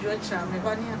friend Jocha me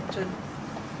bane Anthony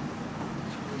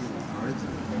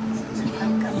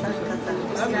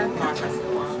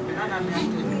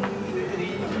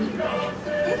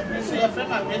so your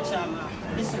friend Abraham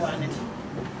this one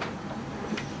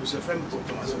so your friend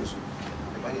Thomas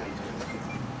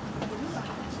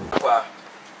wa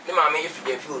ne ma me if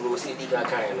dey feel no say di ga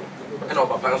kan no e na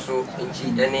papa nso nchi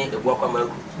ene ebu akwama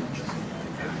ku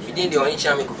idin de oni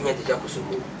chia me ko fimi teja koso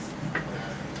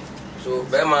so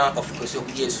be ma of koso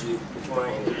ku Jesu fuma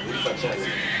ene fa chia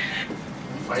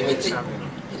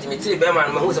Intimate be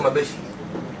man ma hu se ma be fi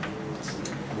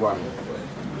wa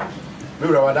me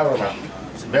bra wa da bra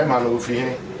be ma no fi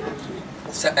hini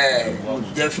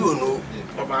Jeffuno,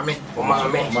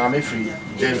 Mammy free,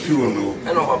 Jeffuno,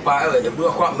 and of Papa, the Blue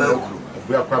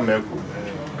Kwame.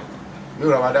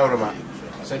 You are Madame,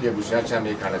 said the Bushacha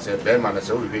make and I said, Berman is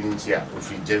always been here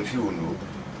with Jeffuno.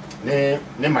 Ne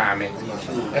Mammy,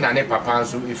 and I never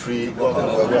pass you free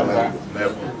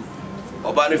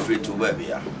Obani free to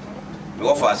Obiaa. We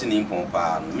offer us in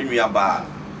Pompa, Mimiaba,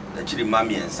 the chili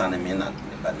mammy and son and men.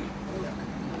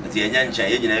 The young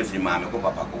change in every mammy,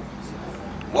 Papa.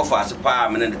 What for us a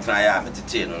parliament and the trial at the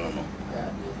tail, no.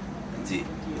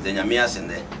 Then Yamias in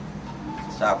there.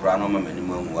 Saprano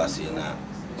minimum was in a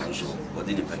so what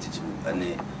did the petty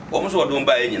and almost what don't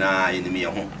buy any in the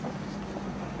mere home.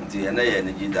 The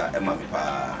energy that Emma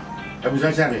Pa. I was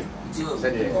saying,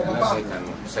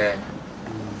 say,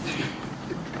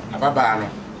 Ababano,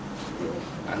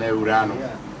 and Urano,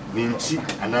 Ninchi,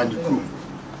 and Andu,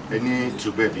 any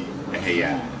to baby, a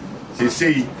hair. They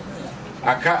say,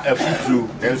 I can't a foot through,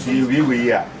 and see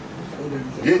we are.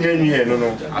 Yen,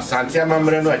 no, a Santiago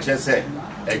Mamreno, I just say,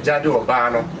 a Jado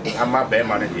Obano, and my bear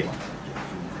manager.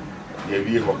 The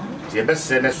vehicle, the best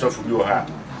sentence of you have,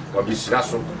 or be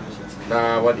Strasso.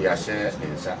 Now, what do you say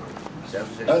inside?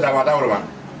 That's our one.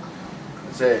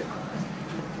 Say,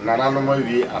 Nana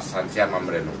movie as Santiago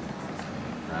Mamreno.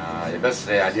 The best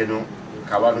say, I didn't know,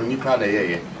 Kawano Nipa,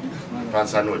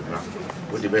 Pansano,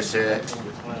 with the best say,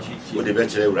 with the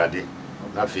better ready.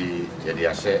 Nafi,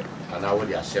 the say, and now what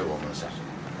you say, woman.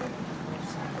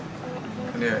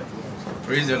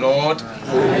 Praise the Lord.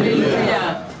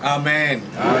 Hallelujah. Amen.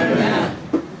 Amen.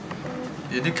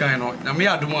 You did kind of, now me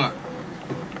I do want.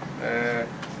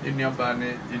 In your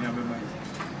body, in your memory.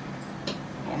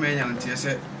 Oh, man, and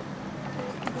say,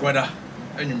 Quada,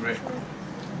 and you break.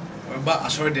 But I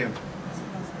saw them.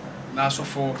 Now, so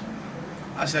for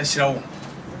as I shall.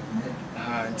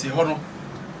 Until Hono,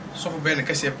 so for Ben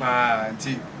Cassia,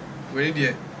 until when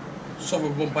dear, so for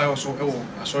Bompire or so,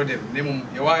 I saw them. Name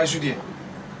your wife should be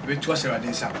to us at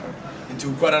this hour.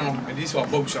 Into Quadano, and this was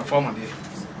Bob's former day.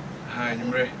 I am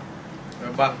ready.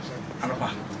 But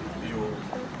Anapa.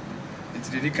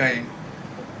 The kind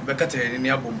Becca in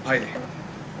your Bompire.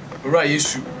 Right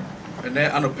issue, and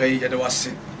then I pay at the was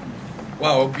sick.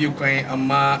 Wow, be crying a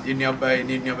ma in your bay,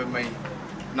 in your bay.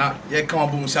 Now, ye come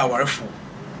boom sour full.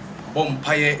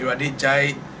 Bompire, irradiate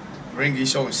jay, ring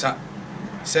his own sat.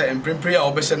 Say and print prayer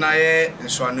or Bessanaye,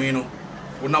 and so I know.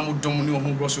 Unamu Domino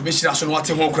who grows to be shas and what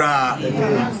him will cry.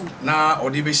 Now,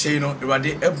 or the Bessano,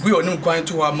 irradiate a wheel no quite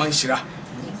to our manshira.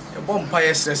 A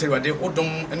bompire says, irradiate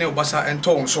Odom and Obasa and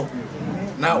Tone so.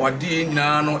 Now, what did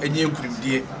Nano and you could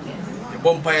be the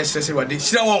Bompire says, what did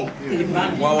she won't?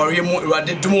 While we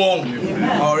did to one,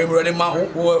 or ready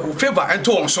who favor and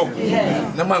tone so.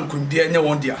 No man could be any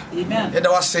one dear. Yet I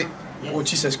was say, oh,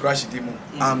 Jesus Christ, demon.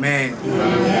 Amen.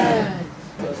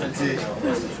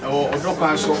 Oh, no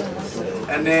council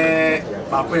and then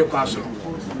my way council.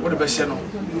 What the best channel?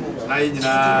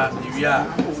 Naina, if you are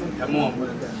your mom.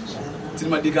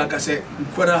 Timadika say,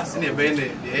 Quada in a band,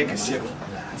 the egg is here.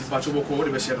 Pachubo ko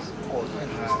de besero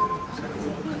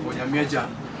o nyameja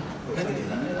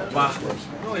ba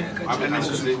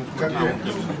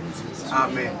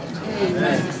amen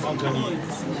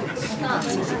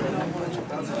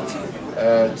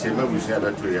chema busia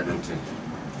beto ya dente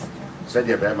said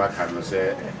ya be maka no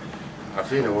say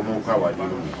afi na wo mo kwa wadi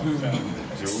no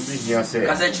je wo bi hia say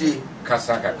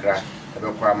kasa kakra e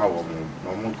be kwa ma wo mo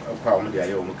no mo kwa wo de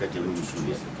aye wo mo ka je no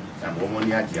musuye na mo mo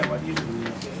ni ade awadi no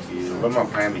Roma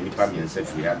Prime in Nipam and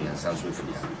Sefia and San Sofia.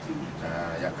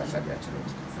 Yakasa.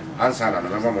 Answer and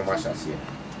remember Mashas here.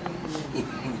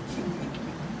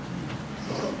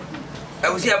 I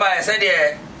was here by I said,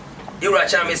 you are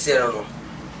charming, Serrano.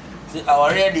 See,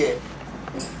 our ready.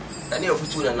 I knew for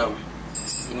 2 and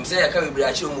you say I can't be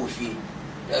a chill movie.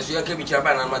 As you can be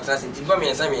Chaban and Matras in Timpami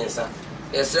and Samiansa.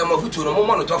 There's some of you to no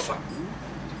more to offer.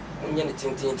 Only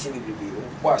anything to be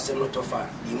was not offer.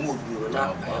 You move you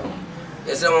now.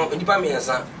 Yes, I'm in the Pammy,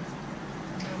 sir.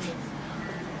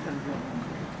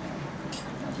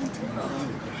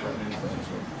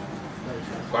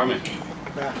 Kwame,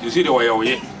 you see the way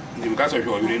away, the cast of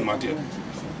your urine material.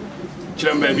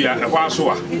 Children, baby, a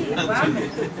waswa.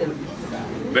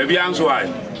 Baby, answer why.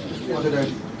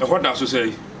 What does you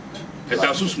say? It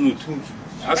does so smooth.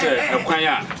 I say, a choir,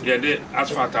 yeah, they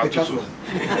asphalt out to so.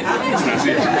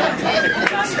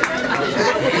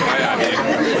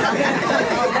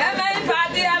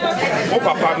 Oh,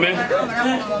 Papa,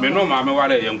 me no mamma,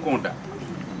 what I am conda.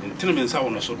 In Tinman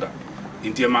Sound or soda.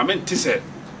 In the mamma, Tisse,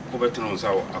 Overton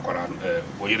Sour, Aquaran,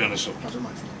 or you don't so.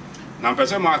 Now,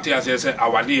 Pesa Martia says,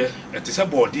 our dear, it is a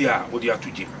board dear, what you have to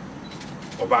give.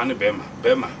 Obana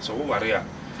Bema, so warrior.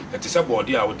 It is a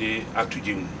body out there at 2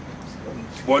 gym.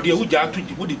 Body who jar to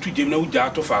would 2 gym no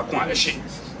jar to far quite a shit.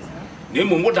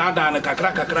 Name what I done a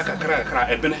crack,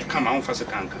 a benefit come out for a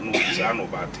canker, no, I know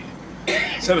about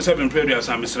it. 7 periods,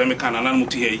 and Miss Remican and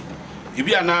Anmuti. If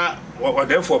you are now, or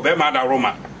therefore, Bemada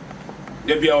Roma,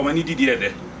 there be our many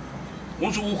dear.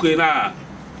 Once you walk in,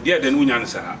 dear than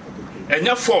Unyansa. And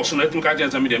your force, and let me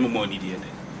catch some medium money, dear.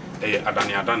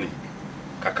 Adani,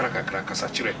 Cacraca,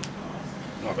 Casacre.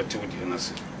 No, but told you,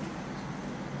 Nasi.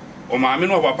 O mamma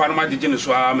no wa parma di gene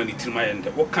so a mani tirma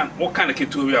yende what kind of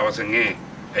kitu we was en e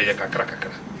kakra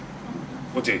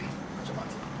ote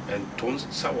en ton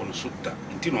sa won sutta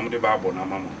nti no mo de baabo na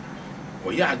mama o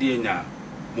ya de nya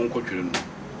mon ko twere no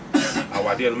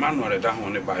awade el man no re da ho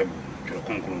ne bible twere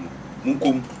konkron no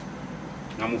munkom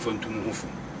na mo fantum ho fo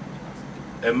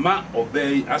emma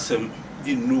obey asem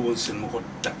inu won sin mo ko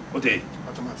da ote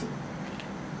automatic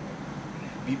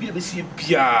bibi be si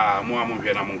bia mo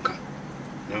amhwe na monka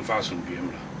nem fa so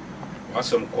duem la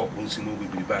wasem ko onsimo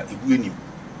bibi ba ebu enim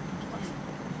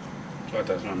so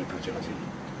atas na me ka chere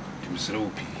ti misre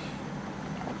opi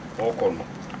okon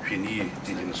hwenie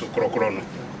ti ni so krokro no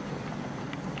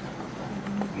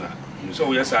na ni so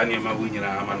we sa ni ma wo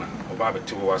nyina ama na oba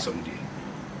bete wo wasem die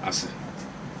ase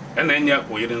ena nya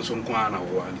oyire nso nko ana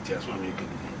wo ani ti aso me ka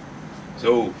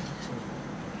so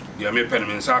dia me pen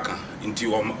men saka inti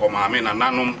o maame na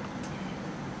nanom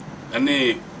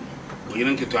ene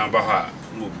oyire nketo amba ha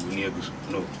no bu ni aguso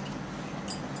no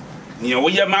ni o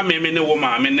ye ma me ne wo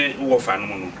maame ne wo fa no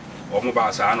no o mo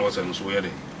ba sa na o se no so ye de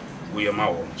wo ye ma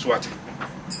wo so ate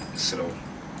sero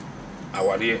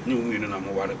aware ni wu ni na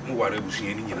mo ware busu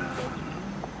ye ni nyina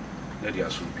na dia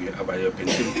so bi abaye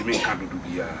pentim timi ka dudu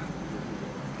bia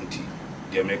nti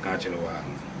dia me ka chere wa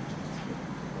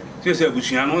se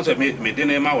abusuan no se me de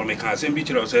na ma wo me ka asem bi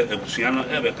chere se abusuan no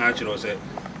ebe ka chere se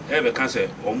ebe ka se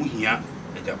o mu hia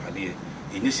ejapade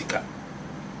enye sika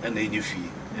na enye fi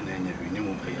na enye hwe ni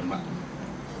mu ayema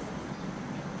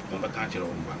o ba ka chere o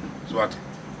mba so what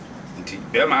nti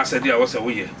be ma asedi a wo se wo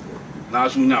ye na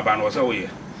asu nya ba na wo se wo ye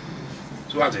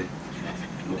so what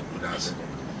no that's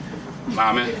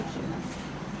mame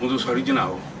mo so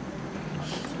original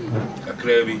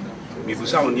kakra bi mi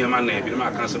fusa oni ma na bi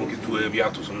ma kan se mo kitu bi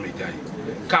ato so me jai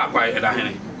ka kwa e da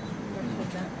hene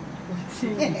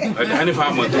ada hene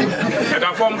fa mo e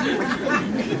da fom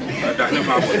da hene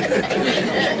fa mo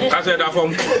ka se da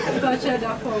fom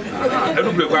e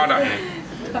du bre kwa da hene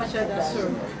ka se da so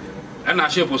e na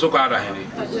shape so kwa da hene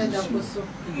ka se da so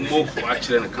mo a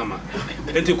kire ne kama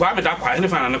enti kwa me da kwa hene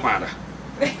fa na ne kwa da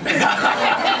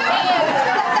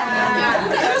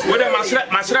wode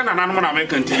masra na nanu na me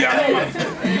kanti ya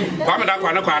kwa me da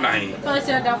kwa na kwa da hin ka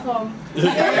se da fom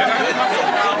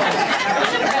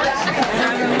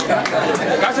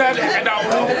ka se da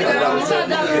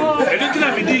wo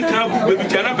editina mi di ka bu be bi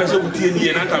kana pese butie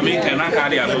ni na ka me kan na ka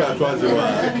dia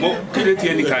mo kede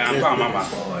tie ni ka ya pa mama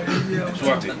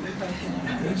so ate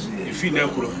ifi na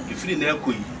ekuro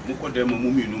yi mo ko dem mo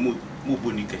mi no mo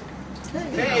bonike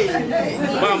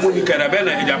ma mo ni kada be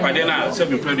na ejapade na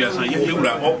 7 previous na ye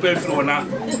wura o pe fro na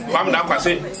kwam da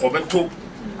kwase obeto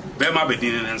be ma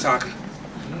bedin ne nsaka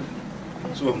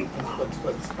so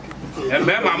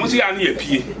me ma mo si ya na ye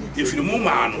pie ifiri mu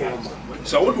ma no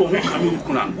so wo do ho kame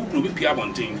ukuna wo bi pie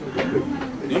abonten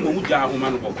ne mo mu ja ho ma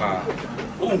no bopa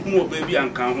o hu o be bi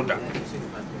anka ho da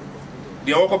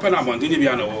de wo ko pe na abonten bi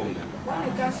ana wo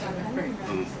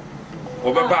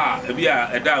obeba bia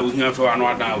eda wo hia fe anu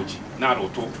adan oji na do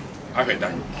to ahweda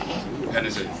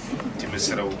ene se ti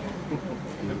mesere wo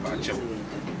me ba che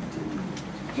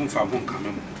mun fa mun kame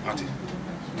mu ate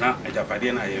na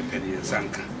ejapade na ye pe ni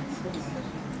zanka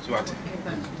so ate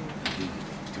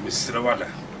ti mesere wada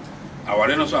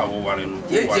aware no so awore no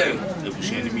ware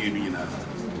ebusu ni mi enu nyina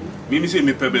mi se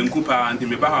me pe benku pa anti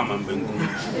me ba ha man benku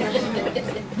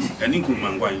eni nku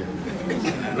mangwan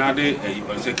na de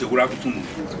se ke wura kutum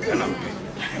na mpe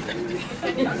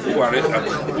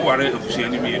ware ebusu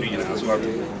ni mi enu nyina so ate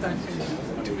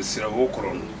ti mesere wo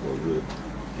koro no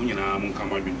munyina mun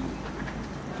kama bi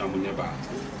na munya ba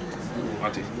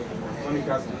ate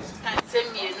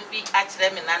semienu bi akire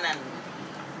me nana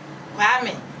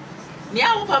Kwame ni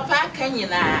awo papa kan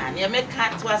nyina ni me ka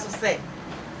to aso se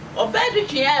obadu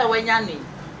twia e wanya ni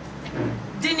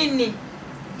dinini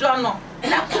dono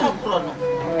na kokoro no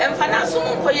emfa na so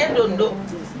mo koye dondo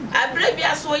abre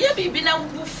bia so ye bibi na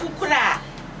wufu kura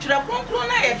twira konkron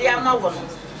na ye de ama wo no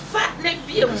fa na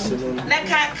biem na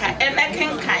kaka e na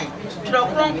kenkan twira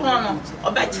konkron no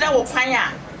obakire wo kwan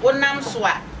a wonam so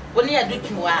a woni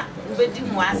adutwa ubedi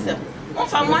mu asem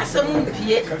onfa mu asem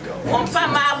mpie onfa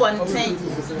ma abonten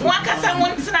mu akasa mu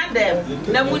ntena dem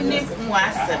na munni mu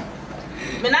asem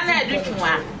me na na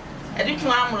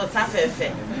edutwa amuro sa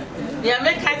fefe ya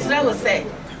me ka kire wo say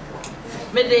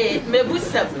me de me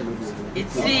busam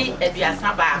itiri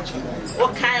aduasa ba wo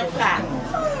kan kwa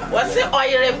wo se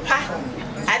oyere pa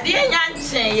ade nya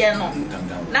nchen ye no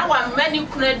na wa mani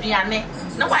kunu aduane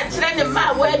na wa kire ne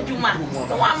ma wa aduma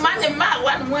na wa ma ne ma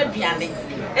wa no aduane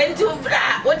enti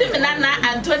obra wo de me na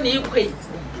Anthony kwei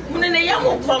mune ne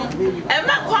yamokom e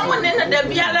ma kwam ne da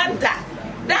biara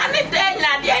da ne da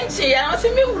nya de nche ye no se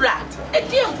me wura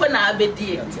edi empo na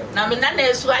abedie na me na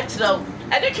esu akira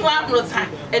adetwa amrosa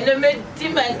ene me di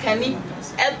mankani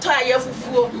eto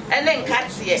ayefufuo ene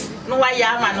nkatie no wa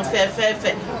ya ama no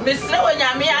fefefe mesre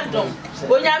onyame adom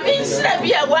onyame nsra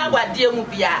bia wa agwade mu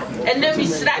bia ene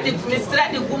misra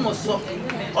di gumoso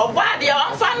oba de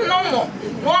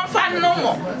onfa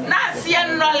nomo na asie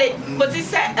nnole kosi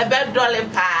se ebe dole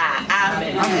pa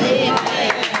amen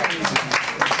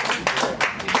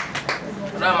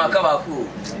Rama kabaku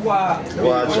wa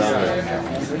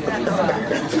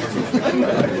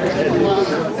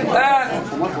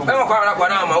Bema kwa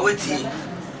na ma weti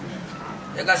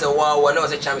e ka se wa na o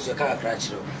se chance e ka kra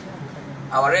chiro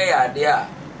aware ya de a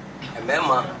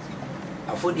emema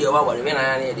afodi e wa ware we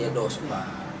na na de do so ba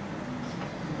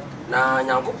na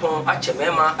nyankopon ache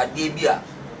mema ade bi a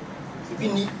bi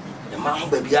ni e ma ho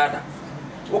ba biada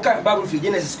wo ka Bible fi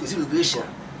Genesis ko celebration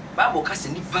Bible ka se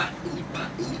nipa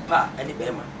ene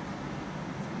bema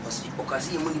osi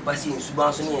okasi mu nipa si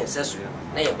ensuba so ne enseso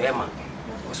na ye bema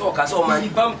so okasi o ma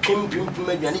nipa pim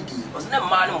aduane di osi na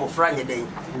ma ne mofra nye den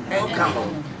enka ho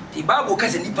ti Bible ka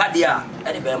se nipa de a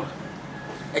ene bema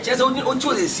e che se o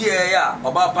chu se si e ya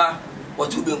oba pa o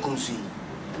tu ben kunsu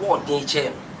wo den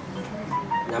che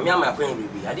na me ama akwan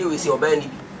bibi ade we se oba ni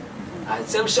bi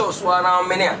ansem show so na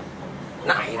mene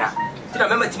na hira ti na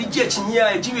mema ti bi je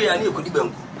chinyia e jiwe ya ne ekodi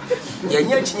banku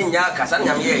yenya chinyia aka sa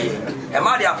nyame ye e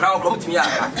ma de apra krom timi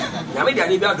aka nyame de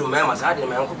ade bi adom ma sa de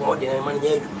ma nkopon de ma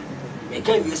nya adu e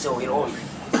kan wi se o yero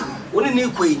woni ni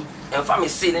koi emfa me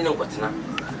se ne nkotena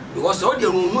because o de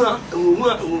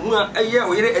nwunu eye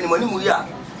o yere animani mu ya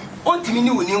on timi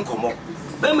ni woni nkomo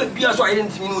ba ma bia so ayere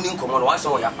timi ni woni nkomo no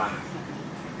wasan o ya pa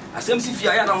asem si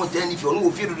fia ya na ho tani fi onu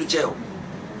wo fi do che o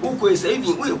ko e say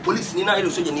even we police ni na yere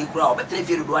soja ni kura o betre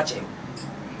fi do a che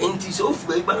enti so fu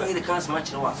ba ibana yere kan sama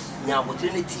kire wa nya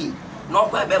abotre ne tie na o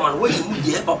ba be man wo yi mu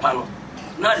die papa no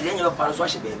na de nya papa no so a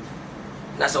hye be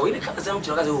na so yere kan sama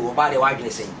kire ka so o ba de wa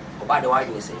adwene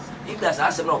sei ibla sa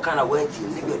asem na o kan na wanti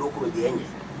ni be do ko be enye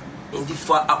enti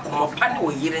fa akoma pa ne wo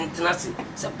yere ntena se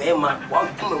be ma wa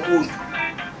kuma mu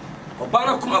o ba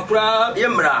na kuma kura ye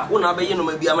mra wo na be ye no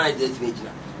ma bia ma na de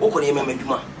timejina wo ko ne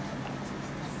madwuma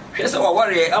hwese wa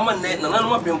ware amanne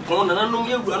nananom abempon nananom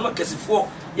yewura no kasifo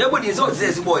yebodi ze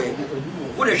ozezi boye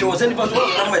wo de hwe wo sani paso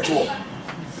na meto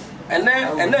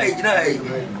ena ejina ai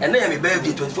ena ya me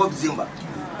birthday 24 December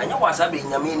anya wasa be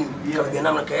nyame ni ka be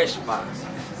nam na ka yeshi pa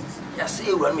ya se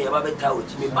ewura me ya ba beta wo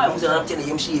ti me ba mu se na mte na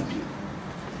yemshi ebi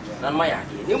nan ma ya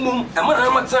de ni mum e ma na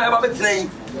ma tena ya ba betena yi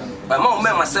ba ma o me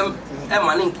masem e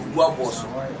ma ne nkugu aboso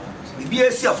bibi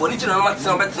esi afo ni china na ma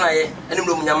tena betena ye ene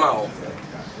mlo munyama ho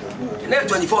na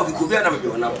 24 bi ko bia na me be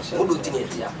ona mo do tini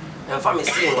etia en fa me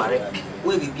sin ware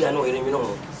we bibia na o yere mi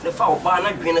no ne fa oba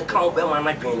na dwen kan o be ma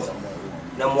na dwen no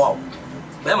na mo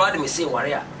be ma de me sin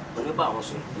ware a oni ba ho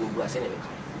so ni bu ase ne be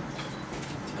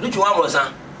kan du juwa mo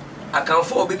san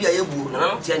akanfo obi bia yebu na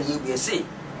na tia ni yebu ese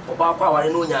oba kwa ware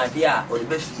no nya ade a o de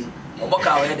be fie obo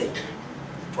ka wo de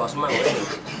to asoma wo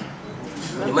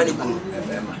de ni mani ku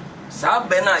sa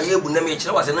be na yebu na me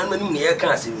kire wase na manim ne ye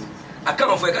kan ase ni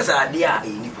akanfo e kasa ade a e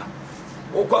nipa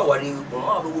o kwa ware o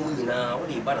ma be wo mu nyina wo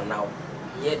de ba na nawo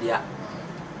ye dia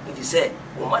if say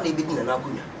o ma na be di na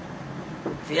akunya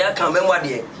fi ya kan me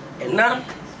mwade e na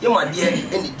ye mwade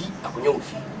e ni di akunya wo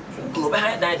fi kuno be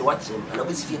ha dan de watrim na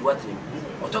be si fi de watrim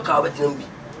o to ka obetrim bi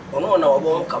ono na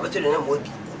obo ka betere na mo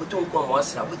di obeto nko mo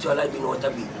asra beto ala bi no wata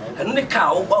bi eno ne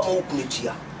ka o ba mo kuno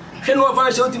tua hwe no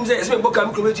fa sha otim say ese me boka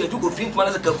mi kuno tua tu go free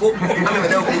man za ka ko ame me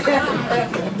da ko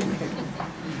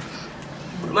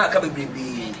ma ka be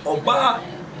bi oba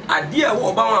ade a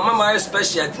oba ma mama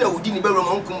special tina wudi ni be ro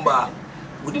mo nkumba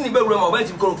wudi ni be ro ma oba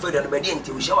ti ko fe da be de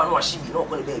nti wo sha wa no ahye bi no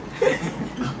ko ne baby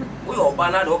wo yo oba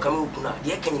na de o ka me okuna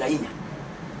de kan na yenya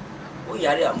wo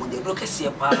yare a mo de bro kese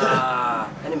pa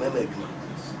ene ma adwuma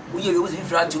wo ye wo fi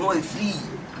fra ti no e free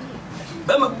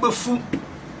ba ma befu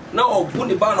na obu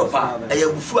ni ba no pa e ya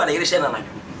bufu a na yere hye na na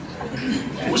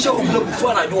wo sha obu na bufu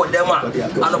a na jo dem a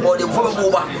ana bo de bufu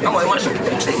bo ba ama e ma sho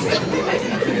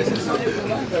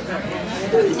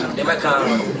de ma kan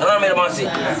ana me ma si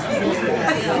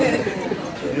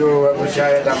yo wa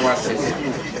shaya da mwase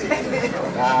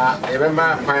e be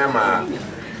ma kwanya ma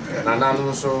na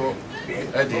nanu so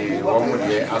ɛde wɔn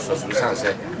deɛ asɔso san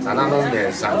sɛ nananom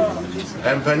mmiɛnsa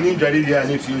mpanin dware bi a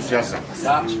ne fi nsu asa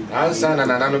ansa na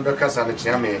nananom bɛkasa no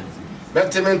kyea me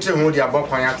bɛtemente ho de abɔ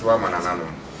kwan ato ama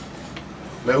nananom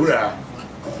mawura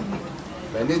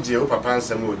m'ani gye wo papa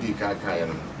nsɛm a ɔdii kaakaeɛ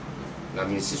no na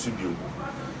mesi so bio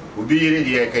obi yere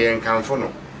deɛ kɛyɛ nkamfo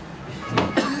no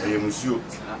ɛyɛ musuo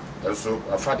ɛnso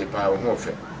wafa de paa wo ho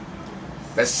ɔfɛ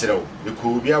bɛserɛ wo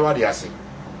mekɔ obi awade ase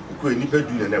mekɔ nnipa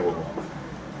du na ɛwɔ hɔ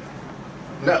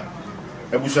na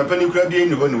abusuapani kura bi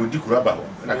ni hɔ na odi kura ba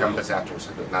hɔ na kam pɛsɛ ato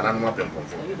sɛ nananom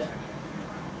abrɛmpɔmfo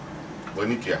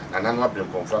wɔne tua nananom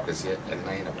abrɛmpɔmfo akɛseɛ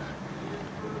ɛnan na baa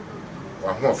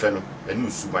waho ɔfɛ no ɛne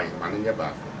osuman ma no nyɛ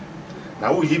baako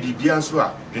na woyɛ biribia nso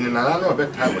a dwene nananom a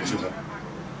ɔbɛtaa wɔkyi ho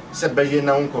sɛ bɛyɛ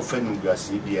na wonkɔfa no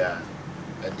guaseɛ biara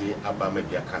ɛde aba ma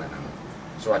bi aka nananom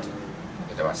so wate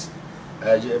ɛda wase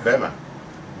bɛrima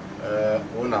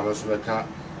wo na wo nso bɛka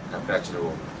kakra kyerɛ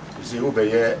wɔ sɛ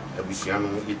wobɛyɛ abusua no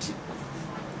ɛti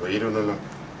ɔyere no no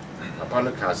papa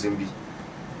no ka asɛm bi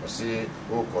ɔse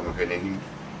wokɔ no hwɛ n'anim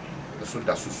ɛso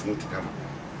da so sumu tu kama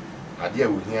adeɛ a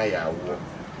wohia yɛ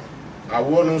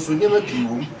awoɔ no nso nneɛma pii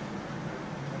wom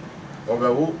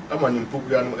ɔbɛwo ama ne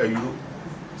mpokua no ayuro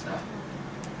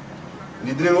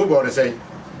ne dine no wobɔ no sɛ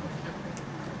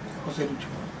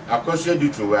akɔsua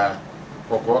dutuwa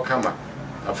kɔkɔɔ kama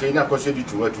afei na akɔsua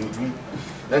dutuwa tuntum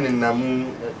na ne nam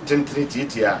tentene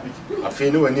tietia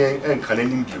afei ne wani enka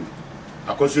n'anim bio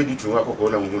akɔsua dutuwa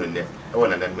kɔkɔɔ na wohunu nnɛ ɛwɔ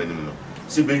nananom anim no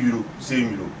sɛ bɛwiro sɛ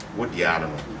nwiro wo dia no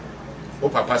wo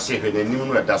papa sɛ hwɛ n'anim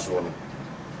no ɛda soɔ no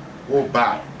wo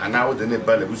ba anaa wode ne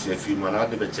ba na busua fi mu anaa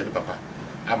wode bɛkyɛ ne papa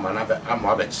ama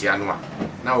wabɛkyea no a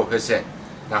na wɔhwɛ sɛ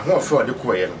na ho ɔfɛ ɔde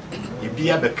kɔɔeɛ no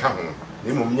ebia bɛka ho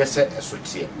na mmom nyɛ sɛ ɛso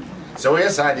teɛ sɛ wɔyɛ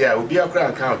saa deɛ a obia kora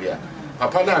nka ho bia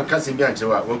papa no anka sɛ bi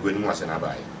ankyerɛ a wagu anim ase no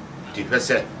abaeɛ nti hwɛ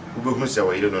sɛ wobɛhu sɛ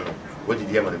wɔyere no no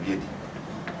wodidi ama no bi adi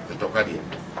ntɔkwa deɛ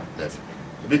dafi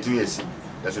ɛbɛtumi asi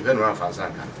na so hwɛ no amfa nsa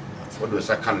nka wode wo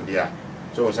sa ka no deɛ a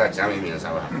sɛ wo sɛ akyea me mmiɛnsa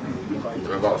wa nti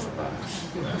bɛba wo so paa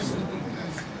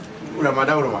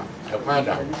wuramada wurama ɛkwan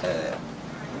da ho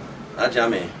akyea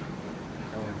me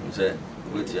sɛ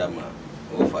wobɛtia ma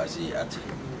wɔfa ase ate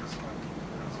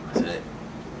sɛ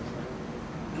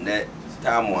nnɛ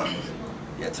taamu a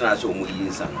yɛtena sɛ ɔmu yi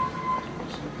nsa no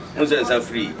mo sɛ nsa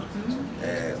firi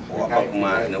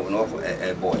wɔpakoma na wɔfɔ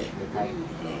ɛbɔɔyɛ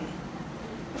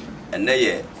ɛnnɛ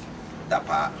yɛ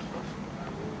dapaa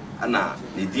ana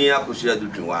ne din akosua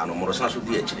dutwe wa no mmorɔsa so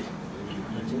di akyire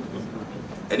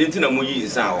ɛne nti na mo yi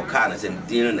nsa a ɔkaa no sɛ ne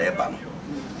din no na ɛba no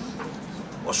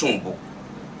ɔsombo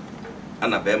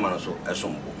ana bɛrima no so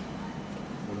ɛsombo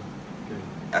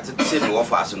atete sɛ me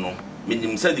wɔfa ase no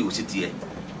menim sɛ de wɔsiteɛ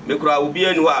me koraa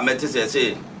obiara ni hɔ a mɛte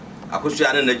sɛ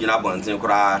akosua ne na gyina abɔnten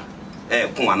koraa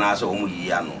ɛko anaasɛ ɔmo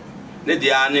yi ano ne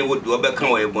deɛ ne wɔbɛka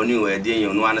wɔ ɛbɔne wɔ ɛdeɛ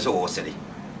yɛ no ane sɛ wɔwɔ sere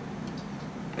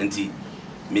nti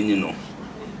meni no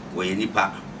wɔyɛ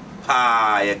nipa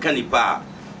paa yɛka nipa a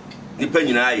nipa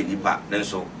nyinaa yɛ nipa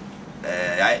nanso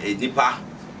nipa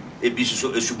ebi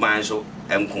so esuban so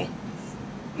ɛnko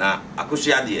na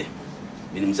akosua deɛ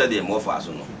menim sɛ deɛ mɔfa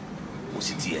so no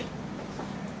wɔsiteɛ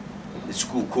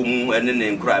school kom ene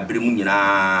ne nkura bere mu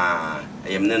nyinaa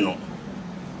ɛyɛm ne no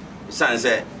san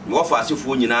sɛ me wɔfa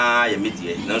asefo nyinaa yɛ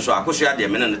medie nanso akosua de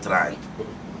me ne tran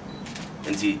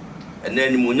nti ɛna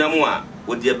animonyam a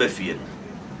wodi aba fie no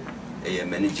ɛyɛ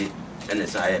manage ɛne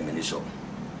saa yɛ mani so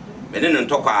me ne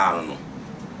ntɔkwa no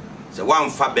sɛ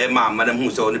wamfa bɛma amana hu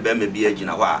sɛ ɔne bɛma bi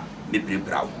agyina hɔ a me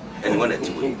brɛbrɛw ɛne wɔna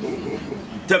tiwo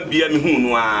tam bia me hu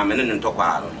no a me ne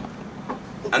ntɔkwa no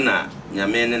ana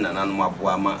nyame ne nananom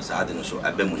aboa ma saa de no so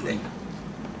abamu ndɛ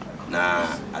na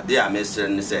ade a mesere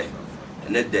ne sɛ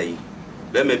ne dai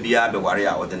bɛma bia bɛware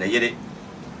a ɔde ne yere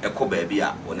ɛkɔ baabi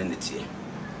a ɔne ne tie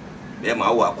bɛma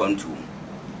awo akwantu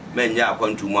manya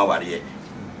akwantu mu awareɛ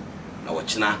na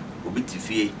wɔkyena obi ti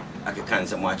fie akeka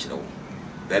nsɛm akyerɛ wo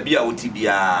baabi a woti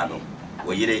bia no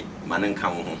wo yere ma ne nka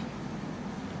wo ho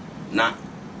na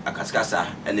akaskasa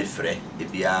ɛne frɛ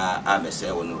ebia a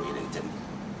mesɛ wo no yere ntem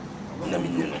na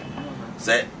minni no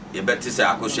sɛ yɛbɛte sɛ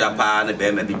akosua paa ne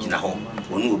bɛrima bi gyina hɔ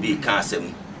ɔno obi ka asɛm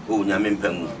ɔwɔ nyame mpa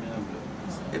mu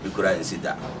ebi kora nsi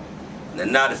da na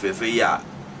nnaade fɛfɛ yi a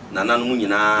nananom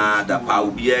nyinaa da paa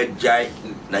obiara gyae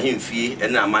na hemfie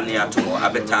ɛne amane ato hɔ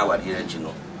abɛtaa awareɛ n'akyi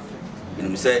no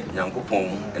menim sɛ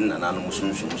nyankopɔn ɛne nananom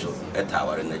sunsum so ɛtaa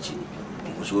aware n'akyi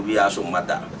nkoso obiara so mma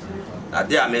da na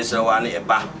ade a mesrɛ wa ne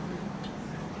ɛba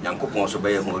nyankopɔn so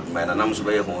bɛyɛ ho adwuma nanam so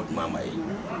bɛyɛ ho adwuma ma yɛ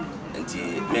nti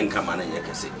menka ma no nyɛ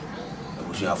kɛse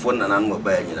abusuafoɔ nananom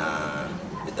ɔbaa nyinaa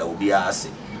ɛda obiara ase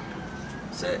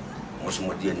sɛ moso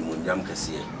mode animonyam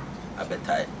kɛseɛ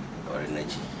abɛtae ɔre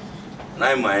n'akyi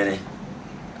nan man ne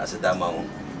aseda ma wo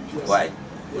why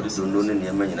What is the known in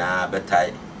the man in our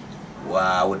bedtime?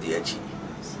 Wow, what the edge.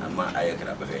 Ama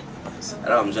ayekra befe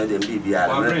ara am so dem bibia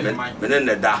men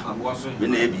na da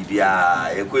men na bibia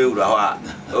ekoewura ho a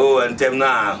o entem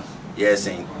na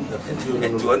yesen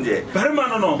enti on de perma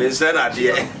no ben se na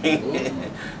de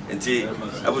enti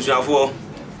abusuafo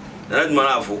na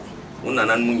dmanafo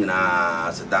unana mu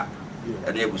nyina seda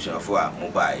ene abusuafo a mo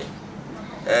bae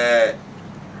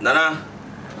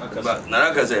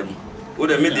nana kazem wo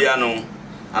de media no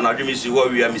anadwemi si wo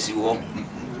wia misi wo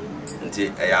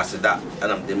nti ayaseda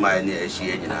anam de mai ne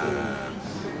ahie nyina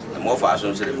na mo fa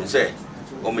so sere mi se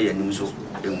o me yanim so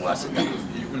emu aseda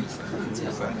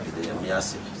de mi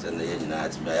ase se na nyina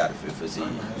ati me ayar fefesi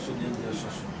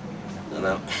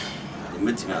na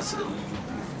meti mi asere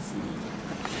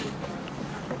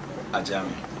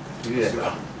ajami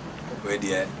we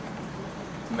de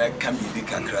me kam bi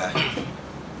kakra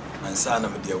ansa na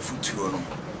me de futuro no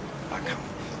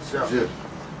aka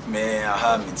me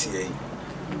aha mitie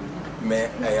me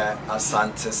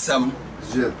asante sam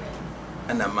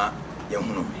anama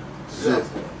yehunu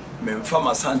me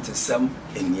mfa asante sam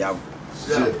eniago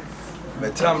me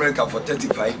tra America for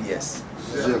 35 years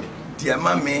dia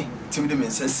mame timde me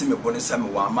nsasi me bone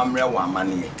sam wa amamre wa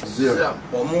amane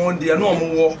omo dia no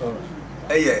omo wo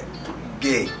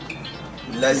gay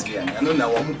lesbian ano na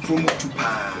wo promote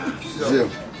pa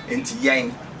enti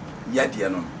yan yadia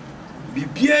no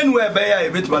bibien we be ya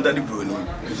ebetima da de broni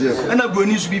ana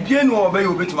broni so bibien we be ya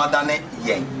obetima da ne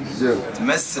yen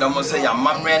mesra mo se ya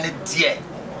mamre ne die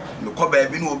me ko ba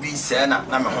bi no obi se na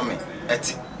me home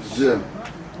eti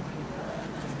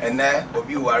ene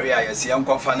obi wari a yesi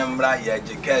enkofa ne mra ya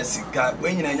jeka sika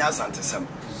we nyina nya asantesem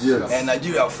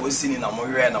Nigeria for sini na mo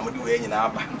hwe na mo de we nyina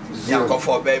aba ya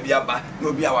enkofa oba bi aba na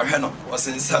obi a wahwe no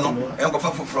osense no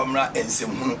enkofa foforo mra ensem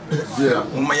hunu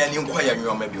mo ma ya ni nkwa ya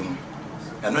nwoma bi hu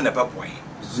eno ne papoy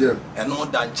eno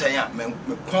da nchen a me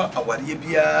kwa aware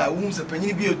bia wo se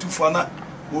panyini bia etufo na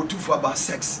wo tufo ba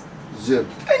sex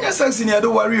enya sex ni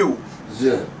ado ware o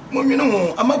mo nwene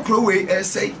ho amakro we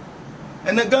say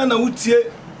ena Ghana wutie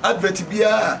advert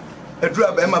bia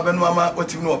adura ba ma beno ama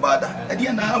otim no obada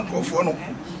ade na ha nkofo no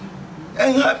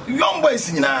enha young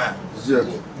boys nyina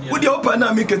wo de opa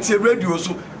na me ketie radio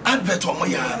so advert omo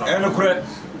ya no eno kure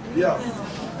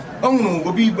Ongu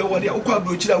obi be wade akwa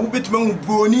brochira wo betuma hu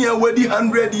broni a wadi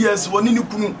 100 years woni ni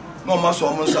kunu na o maso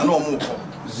o monsa na o mo ko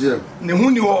ne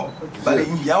hu ni ho bale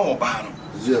nhia wo ba no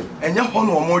enya ho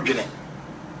na o mo dwene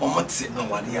o mo te na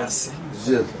wade ase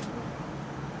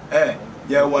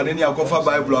ya wade ni akofa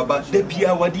bible aba de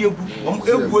bia wade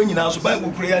egu nyina so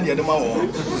bible prayer na de ma wo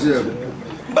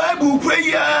bible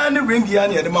prayer ne ring ya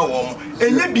na de ma wo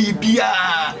enya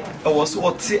bibia e wo so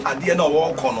o te ade na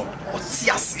wo ko no o ti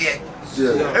ase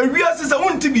ewia se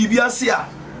wonti bibia se a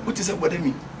wote se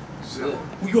bodami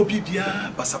uyo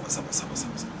bibia basa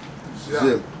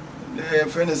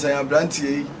friend say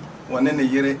abrantie wone ne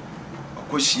yere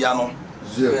akohia no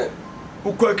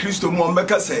ukwa Kristo mu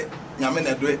ombeka se nyame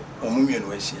na do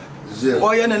omummienu ahia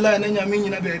oye ne la na nyame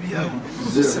nyina ba bia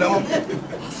sram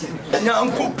nya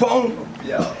ankopon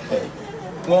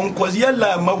won kozie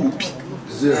la ma wobi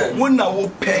wona wo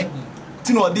pe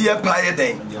ti no de ye pae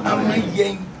den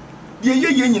amayen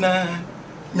ye nyina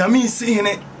nyame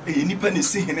sihene nipa ne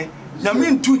sihene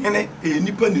nyame ntu hene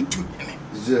nipa ne tu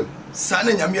hene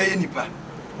sana nyame ye nipa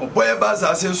oboye baza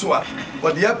ase so a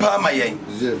ode ye pa amayen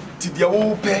ti de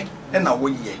wo pe na wo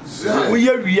ye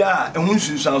wi a ehun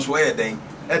sunsun so ye den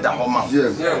da ho ma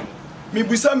mi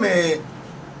busa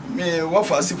me wo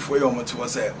fa asifo ye omoto wo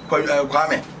se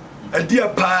Kwame adi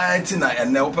pa ti na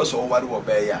ene wo pe so wo ware wo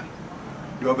be ya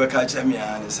yo be ka cha mi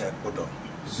a ne se odo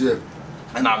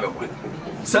and I'm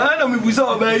a son of me,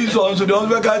 saw by you so don't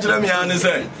be catch me and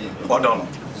say, or don't.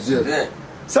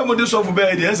 Some of this of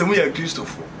bed, yes, and we are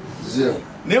Christopher.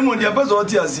 Name on the Abbas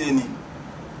or Zini.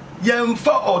 Yam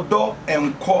fa or door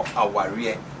and call a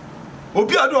warrior.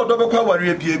 Obiaa do double call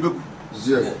warrior be able.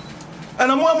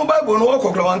 And I'm one Bible and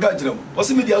walk around Gadram, or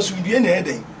some media should be any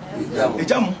heading. A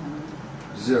jam.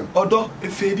 Or door a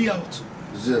fade out.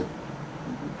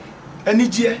 Any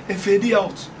year a fade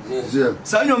out.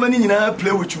 Say your money nyina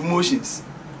play with emotions.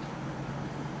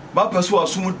 Ba person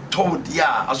asum told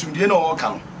ya asum de na o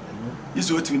kan.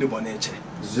 Is what me the boneche.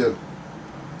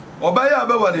 Obaya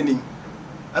abaware ni.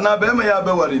 Ana ba ma ya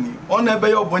abaware ni. Ona be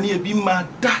ya obone e bi ma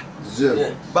da.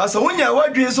 Ba sa wonya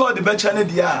wadwe so de be cha ne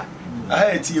dia.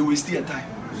 Ah eti e waste your time.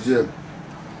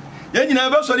 Ya nyina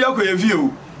be so de akoye vie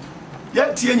o.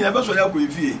 Ya tie nyina be so de akoye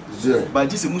vie. Ba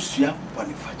ji se musua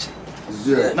bone fache.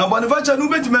 Na Boniface no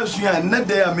betima sua na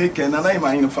dey American na na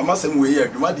imagine farmasem we ye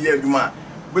adwuma de adwuma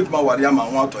betima ware ama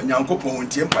ho ato nyankopon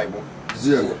wontie mpaibo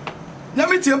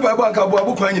Nyamiti Empire Akwaboah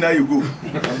Bukwan na you go.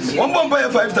 One bomb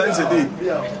 5 times a day.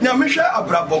 Nyamisha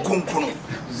abrabo kunkuno.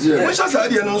 Wisha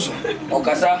sadia no so.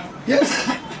 Okasa. Yes.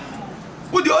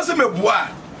 Would you also me boa?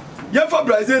 Yafa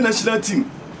Brazil national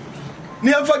team.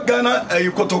 Ni afa Ghana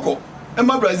Kotoko.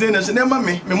 Emma Brazil national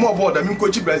me more board I mean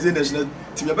coach Brazil national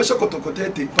team. Ya besha Kotoko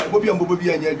tete. Bobi and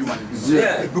Bobi anya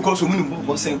adwuma. Because we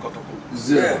no saying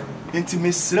Kotoko.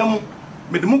 Intimate sram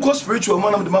me the more spiritual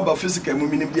man of the maba physical mu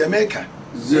minim the America.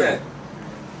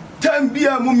 Time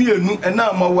bia mu mienu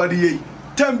na ma ware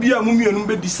time bia mu mienu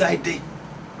be decide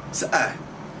say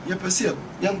ye pese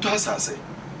ye nto asase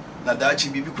na daachi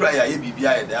bibi kura ya ye bibi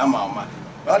aye da ama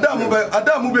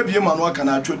adamu be bie ma no aka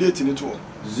na atwo date ni to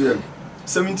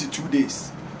 72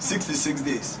 days 66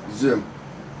 days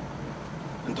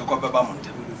ntoko baba monte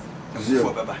fo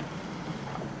baba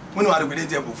munu ware be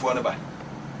date abufo no ba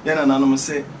ye na nanom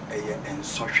se eye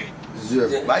ensohwe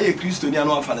ba ye Kristo ni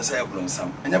anu afa na say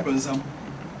abronsam anya bronsam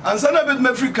ansana bet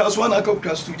me free class 1 akop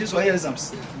class 2 just why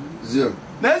exams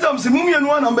na exams mu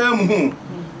mienu na ba mu hu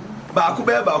ba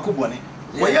ko bone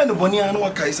woye no bone anu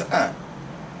wakai sa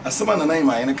asema na nan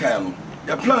man kai no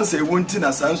ya plan say wonti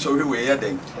na san so we ye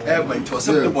den ba nti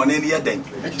osem de bone ne ye den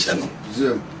eche no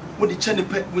mo di chene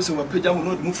pe mo se wa pagya mo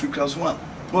no mu free class 1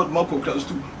 no mo ko class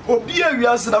 2 Obiaa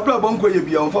wiase na bra bonko ye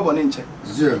bia on fa bone nche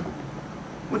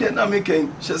mo de na make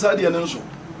shesade ne nso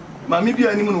mami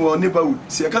bia ni mu no neighborhood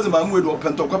se kaze mamu edo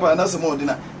pentokwa na se mo de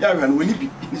na ya hwa no woni bi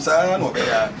ni saa na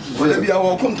obeya wona bia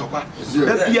wo kontokwa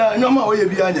da bia nyoma wo ye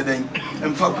bia anya den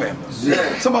emfa kwem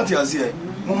somebody azie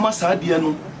mo masa de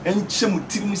no enche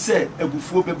mutirim se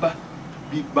agufuo beba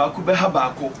bi ba ko be ha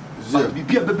ba ko bi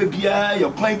bia beba bia ya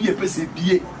kwan bia pese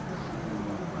bie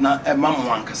na emam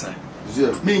wankasa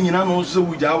me nyina no so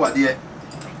wuja awade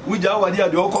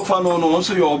de okofa no no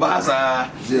so ye obaza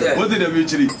wo de be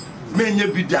chiri menye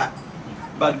bida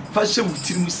but fashion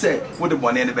mutirim se wo de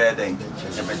bone ne be den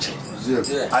emeche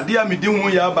ade a medi hu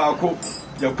ya ba ko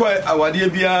ye kwa awade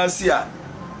bia sia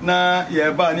na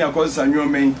ye ba ni akosa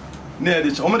nwomen na ye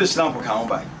de o mo de snap ka ho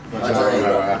bai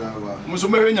muso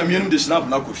me nya mienu de snap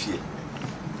na kofie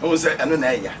o se eno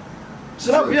na ya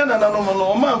snap ya na no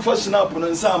no ma mfa snap no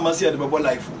nsa amase ye de bebo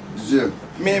life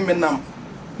me nam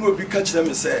no obi ka kire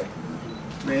me se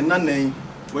me nanan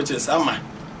which is ama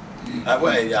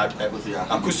awa ya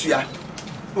akusua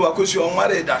o akusua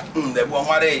onware da de bo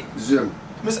onware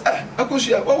me se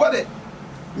akusua wo ware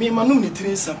me manu ni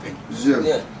tirin sapen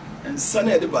nsa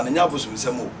na de ba na nya bosum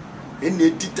semo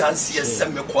ene dance yes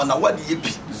me ko na wade ye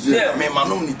bi me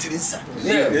manu ni tirin sa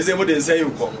eze mo de nsa yi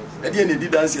ko e de ene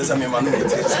dance yes me manu ni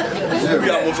tirin sa bi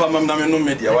amfa mam na me no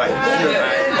media why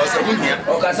o se mu hia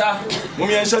o kasa mo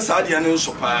mi enhye sa de ne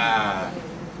so pa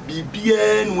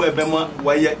bibie nu ebema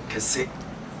waye kese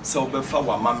se obefa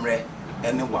wa mamre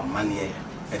ene wa mane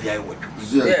e de ayi wadu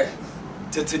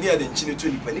teteni ade nchini to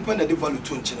nipa na de value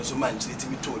to nchini so man nchini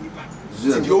timi to nipa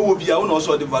ti owo bia wo na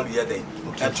so de value ye den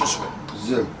atu so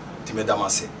timi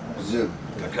damase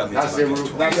kakra me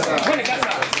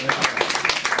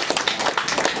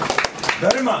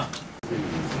very much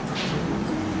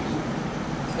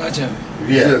acha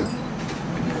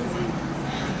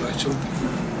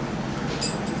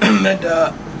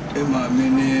meda ema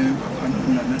mene papa no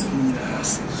na na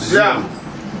ase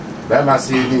ba ma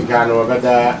si ni gano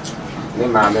beda ni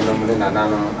ma me no ni na na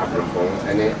no aprofo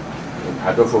ene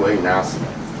adofo we na ase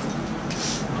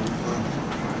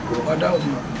Bridal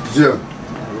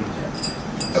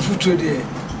afuto de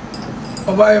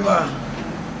Obiaa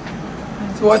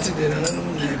so what did na no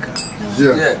nyeka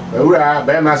ewura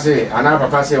ba ma si ana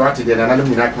papa si what did na no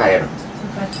nyina kae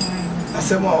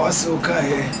asemo awaso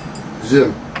kae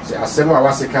se asemo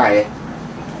awase kae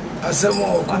asemo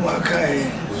okuma kae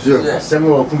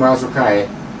asemo okuma so kae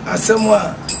asemo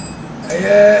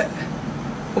aye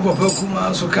opapa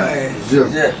kuma so kae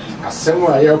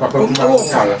asemo aye opapa kuma so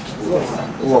kae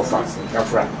wo fa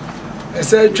kafra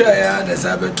ese twa ya na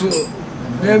sabeto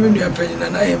na mi nua panyina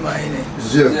na hema hene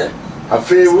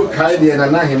afi kae de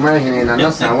na hema hene na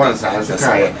na san wansa so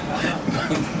kae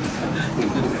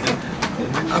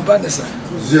abanesa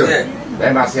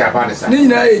bema si abanesa ni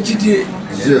na ejidie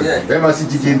bema si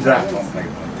jidie ndra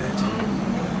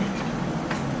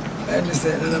ene se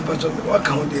na pato wa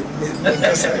ka ho de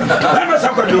kasa bema sa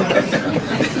ko do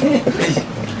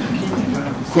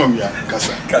kom ya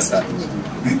kasa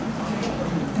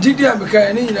jidie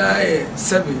ameka ni na e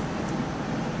sebe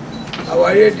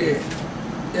aware de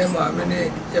e ma me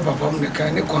ne e papa me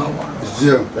ka ne kwa wa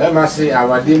bema si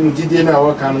awade mu jidie na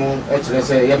wo ka no e kire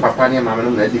se ye papa ne ma me no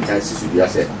na di kan sisu bia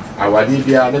se awade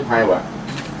bia ne kwan wa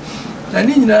na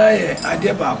ni nyina ye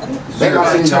ade ba ko bema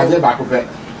si ade ba ko pe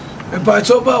e pa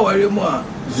cho ba ware mu a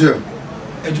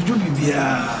Ejuju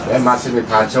bibia. E ma se me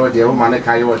pa che de wo ma ne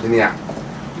kai wo dini a.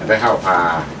 E be ha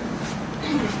pa.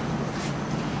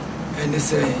 And they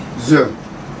say, Zoom.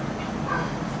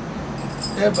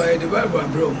 Yeah, by the Bible,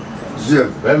 bro.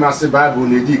 Zoom. Be ma se Bible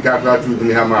ne di ka kwa tu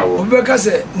dini ha ma wo. Obeka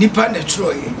se nipa ne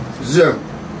tro ye. Zoom.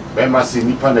 Be ma se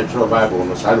nipa ne tro Bible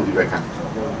no sa no bi beka.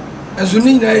 Enso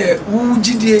ni na ye wu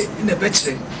gidie na be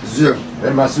kire. Zoom. Be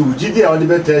ma se wu gidie a wo de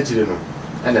be ta kire no.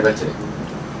 E na be kire.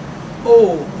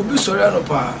 Oh, obi sori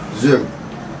anopa. Zoom.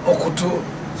 Okoto.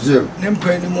 Zoom. Ne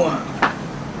mpa ni mu a.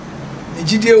 Ne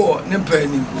gidie wo ne mpa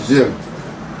ni. Zoom.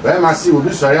 Be ma se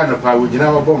obi sori anopa wo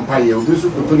gina wo bompa ye, obi su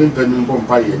kuto ne mpa ni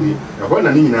bompa ye ni. E ho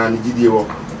na ni nyina ne gidie wo.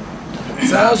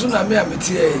 Saa so na me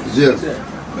amete ye. Zoom.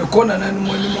 Me ko na nanu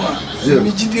mu animu a. Zoom.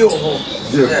 Me gidie wo ho.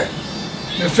 Zoom.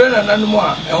 Me friend na nanu mu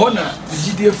a, e ho na me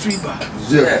gidie free ba.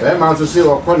 Zoom. Be ma so se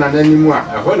wo ko na nanimu a,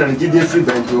 e ho na ne gidie free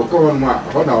ba nti wo ko ho no a,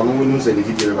 ho na ono wonu se ne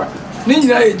gidie ba. Ni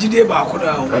nyina ye gidie ba ko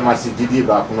na ho. Be ma se gidie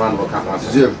ba ko no an wo ka ho.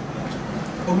 Zoom.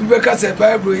 Obi beka se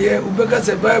Bible ye, obi beka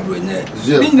se Bible nye.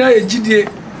 Zoom. Ni nyina ye gidie.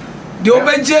 De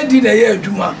obeje di na ye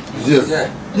adwuma. Zoom.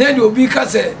 Nye de obi ka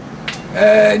se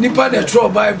nipa de tro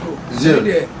Bible. Zoom.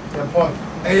 De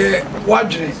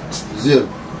wadwene. Zoom.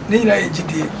 Ni nyina ye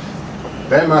gidie.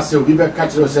 Be ma se obi be ka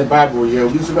kire se Bible ye,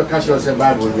 obi su be ka kire se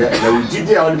Bible ye, na wo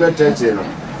gidie a wo be tete no.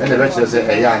 E na be kire se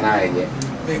e ya na enye.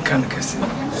 Me kan kese.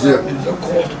 Zoom. De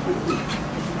ko.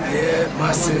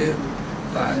 Masse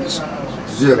ba no so.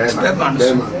 Zoom.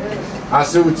 Be ma.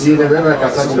 Ase uti ne be ma ka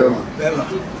sa kire mo. Be ma.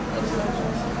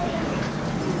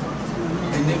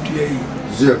 Ene dua yi.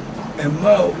 Zoom.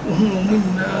 Emma ohu mu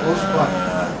nyina.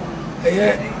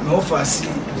 Me ofasi.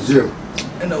 Zoom.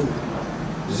 Ena wo.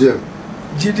 Zoom.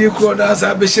 Gidi kro da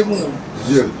sa be shemu.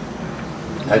 Zoom.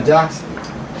 Aja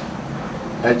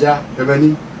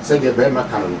bemani se de be ma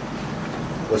kan no.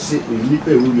 O se ni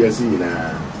pe wu ya si nyina.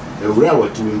 Ewura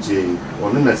watu nche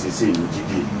ono na sese ni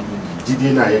gidi.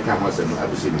 Gidi na ye ka ho se no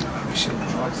abishemi.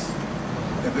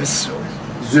 Ebe so.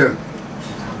 Zoom.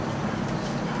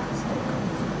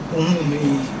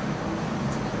 Mi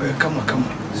kama.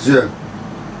 Zoom.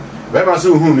 Be ma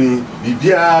so hu mi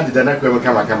bibia de dana kwa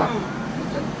kama.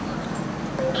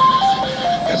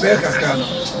 Ebe kakra no.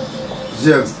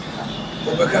 Zoom.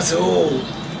 Obeka se o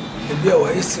ebia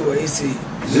wa isi.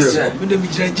 Zoom. Mi de mi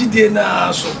jira gidie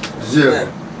na so. Zoom.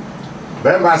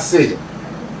 Be ma se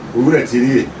owura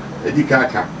tiri edi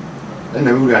kaka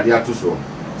na mi wura de atoso.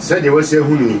 Se de wo se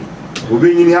hu ni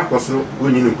obenyini akoso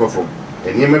onyini nkofo.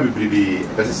 Enema bibribi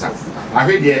besesa.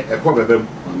 Ahwede ekọ bebam.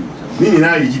 Ni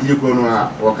nyina yigidie ko no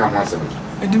a wo ka ho asem.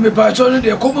 Edi me pa cho no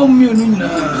de ko bom mi onu nyina.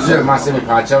 Ze ma se me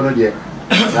pa cha no de.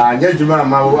 Na anya djuma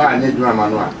ma wo anya djuma ma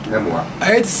no a nemoa.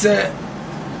 Ayet se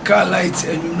car light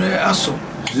enumre aso.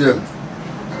 Ze.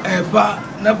 Eba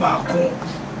na ba ko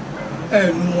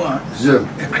enu a. Ze.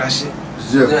 E crash.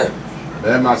 Ze.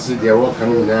 Be ma se de wo kan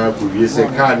nyina ko wie se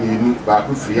car ni nu ba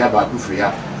ku firi ha.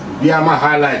 Bi ama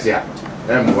highlight ya.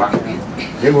 Nemoa.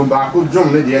 Yemo ba ku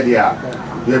drum ne de a.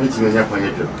 Bi abi ti nya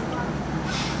kwanye drum.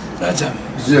 Aja.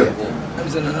 Ze.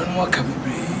 Amza na no ka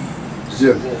bebre.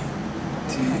 Ze.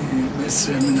 Ti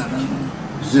mesre mi na no.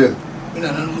 Ze. Mi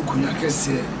na no kunya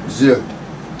kese. Ze.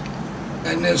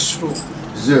 Ene sro.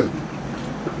 Ze.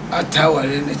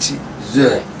 Atawale na chi.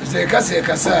 Ze. Ze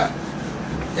kasa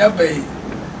ya bai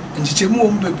nchichemu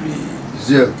o mbebre.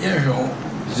 Ze. Ye hwe.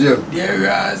 Ze. De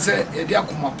hwe se ye de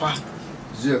akomapa.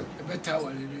 Ze. Beta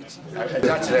wale na chi.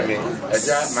 Eja kire mi.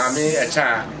 Eja mami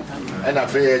echa. Ena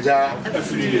fe eja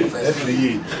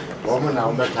free. Woman na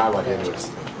umbeta wale no.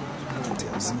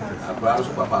 Abraço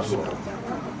papa so.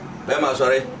 Be ma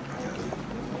sore.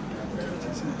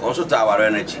 Onso ta ware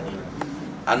na chi.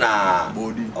 Ana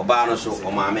oba no so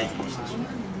o maame.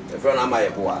 E fro na ma ye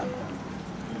boa.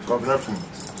 Kobra fun.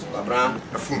 Babra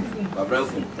fun. Babra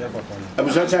fun.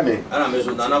 Abuja chame. Ana me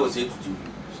so na wo se tutu.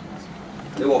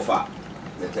 Ne wo fa.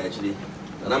 Ne ta chiri.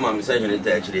 Na ma me se hene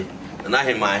ta chiri. Na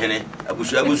hema hene.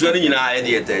 Abuja ni nyina ye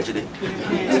de ta chiri.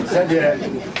 Se de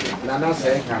na na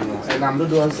se kan no. E na mdo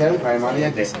do se nkwan ma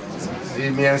ne de. Si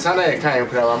mi ensa na ye kan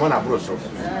kura wa mo na bro so.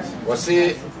 Wo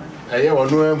se eye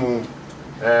wono amu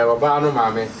oba no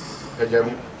maame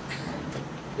kajamu.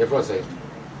 Ye fo se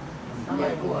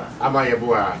ama ye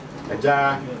boa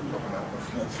aja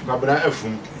babra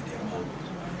afum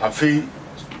afi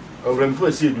owrampo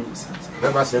asiedu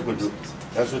na ba se kodo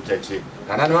eso teche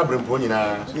kana na abrampo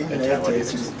nyina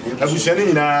abushani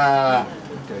nyina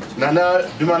nana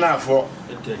duma na afo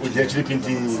oje chiri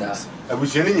pintin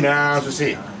abushani nyina so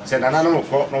se nana no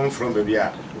ko no from baby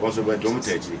a wo so ba dum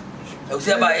teche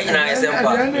Osia ba nyina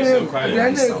esempa ya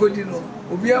ne ko di no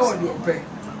obi a wo de ope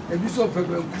ebi so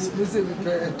pebanku me se me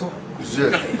pe eto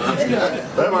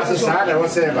Bẹ́ẹ̀ máa ṣe sáà lẹ́wọ́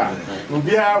sẹ́yìn bá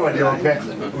obi a wọ̀ de ọ̀pẹ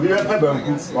obi bẹ́ẹ̀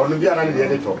pebanku ọ̀nà bí ara ni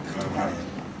de tọ̀.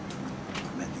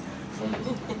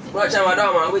 Wọ́n ṣe àwọn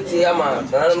adáwọ̀ máa ń wé ti ama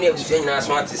nàánú ní ẹ̀kúṣẹ́ nyina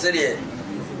smart sẹ́díẹ̀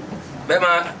bẹ́ẹ̀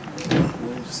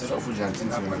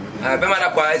máa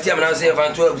dàpọ̀ ẹtí àmì náà sẹ́yìn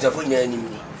fan tó ẹ̀kúṣẹ́fọ́ nyina ẹni mi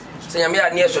sẹ́yìn àmì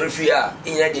àdìyẹ sọ̀rọ̀ fi a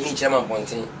ìyẹn ẹ̀dẹ̀ ní ìkyẹ́mà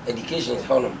pọ̀ntìn education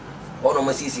hɔnom hɔnom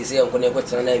sisi sẹ́yìn nkọ́ ní ẹ̀kọ́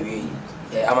tẹ̀lé náà wíwí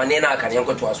amane na aka ne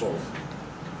nkɔ to aso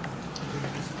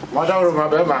Madawro ma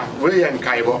bɛma we yɛ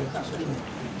nkaebɔ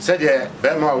sɛdeɛ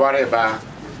bɛma ɔware ba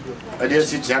ɛde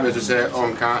asi tia me so sɛ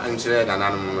ɔnka nkyerɛ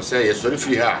nananom no sɛ yɛsɔre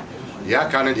firi ha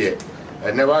yɛaka no deɛ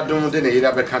ɛnɛ wadom de ne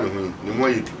yere bɛka ne ho ne mu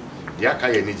ayi yɛaka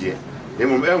yɛ anigyeɛ na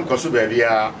mmom ɛnkɔ so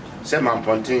baabiaa sɛ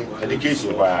mampɔnten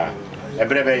education hɔ a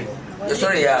ɛberɛ bɛn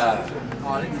yɛsɔre yɛ a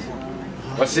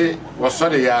ɔse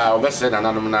wɔsɔre yɛ a wɔbɛsrɛ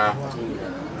nananom na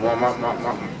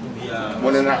mo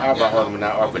ne na aba hɔ na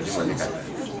wakɔgye mo nika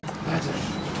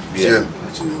Jim.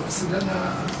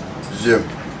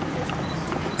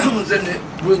 Zene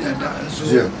bronya da so.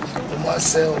 O ma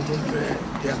se o mo bre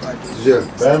ya ba de.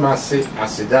 Ba ma se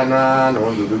asida na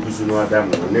on do gusu no adam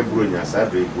no ne bronya sa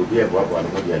bre obi e boa boa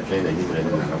no dia train na nyimre na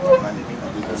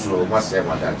na. So ma se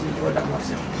ma da ti do da ma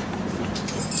se.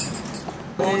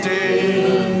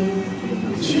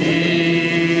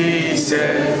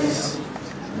 Jesus.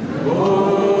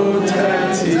 Oh,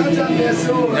 Tati,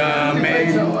 Amen.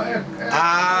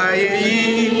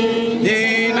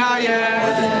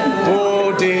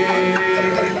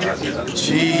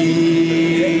 Jesus,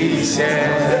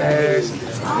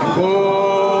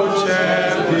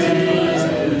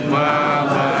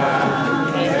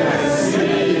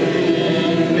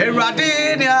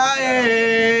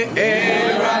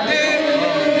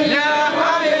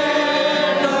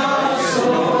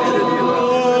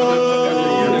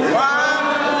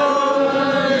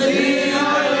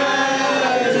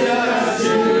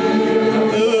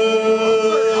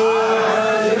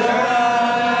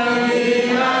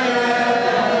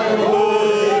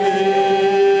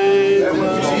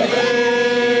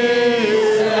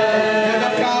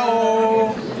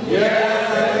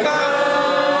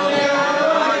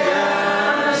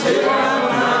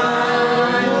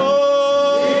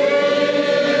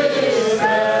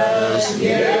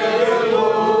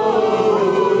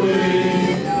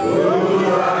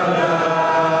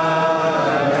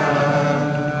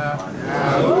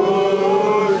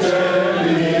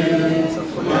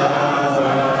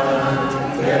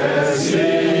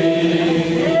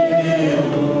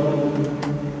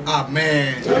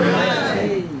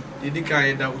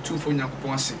 da utufo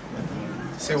nyankopon ase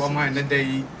se wa man na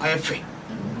dai ayefe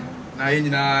na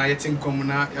yenyina yetin kom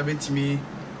na yabetimi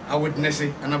a witness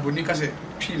anaboni ka se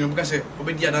twi no ka se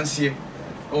obedi adanse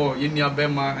oh yenia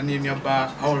bema ani yenia ba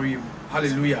awri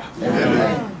hallelujah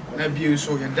na bi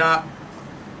so yeda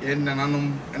yenna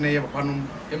nanom ene ye papa nom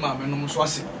e ma menom so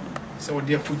ase se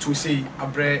odi afutu sei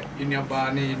abre yenia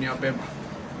ba ne yenia bema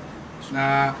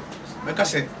na meka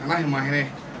se na hema hene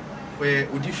we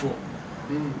odifo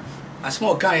a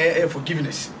small kind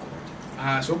forgiveness.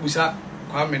 So busa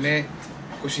Kwame ne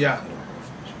Kosia.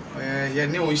 Ye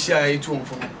ne on share itu on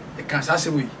fono. E kan sa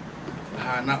se we.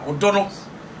 Na odono.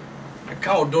 E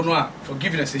ka odono a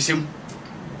forgiveness esem.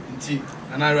 Nti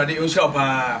na Awurade on share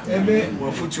pa.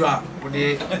 Wo futu a wo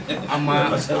de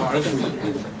ama arefu.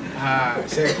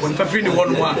 Se won fa free ni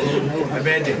won mo a e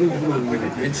be de.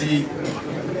 Nti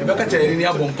e be ka tare ni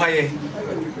abompaye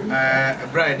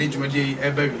bride de djumadi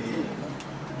e be wi.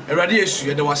 Erade Yesu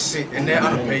ye de wase ene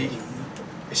anopai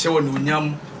ehye wo no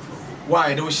nyam wa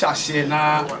ye de wo hyase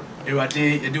na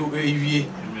Erade ye de ewie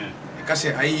ka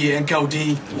se ayiye enka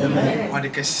odin wa de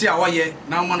kese a waye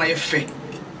na ma na ye fe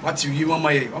wati wi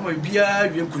mama ye mama bia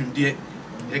wie nkunde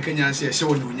ye kanya se ehye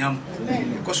wo no nyam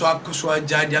koso akoso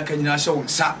ajade akanya se wo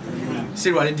nsa se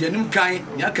Erade de anim kan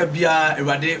ni aka bia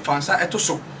Erade fansa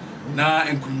etoso na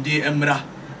nkunde emra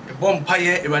e bompa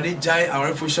ye Erade jai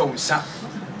awarefo hye wo nsa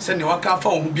sene waka fa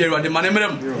wo bia Erade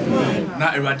manemrem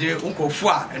na Erade unkofo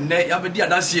a enne yabedi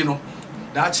adanse no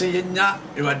da che yenya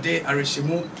Erade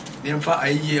arehemu ne mfa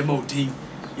ayiye ma odin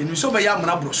yenu so be ya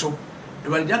mra broso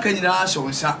Erade aka nyina so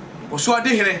nsa oso ade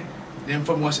here ne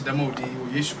mfa mu aseda ma odin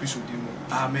o Yesu Kristo din mu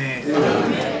amen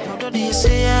Ododi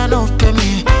say I don't come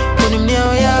me onim ne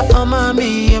oya oma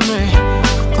mi emre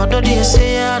Ododi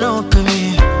say I don't come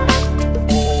me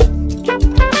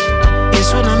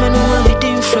It's when I'm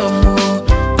in from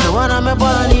wanna me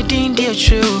born it in the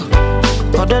true.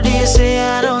 What do you say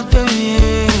I don't feel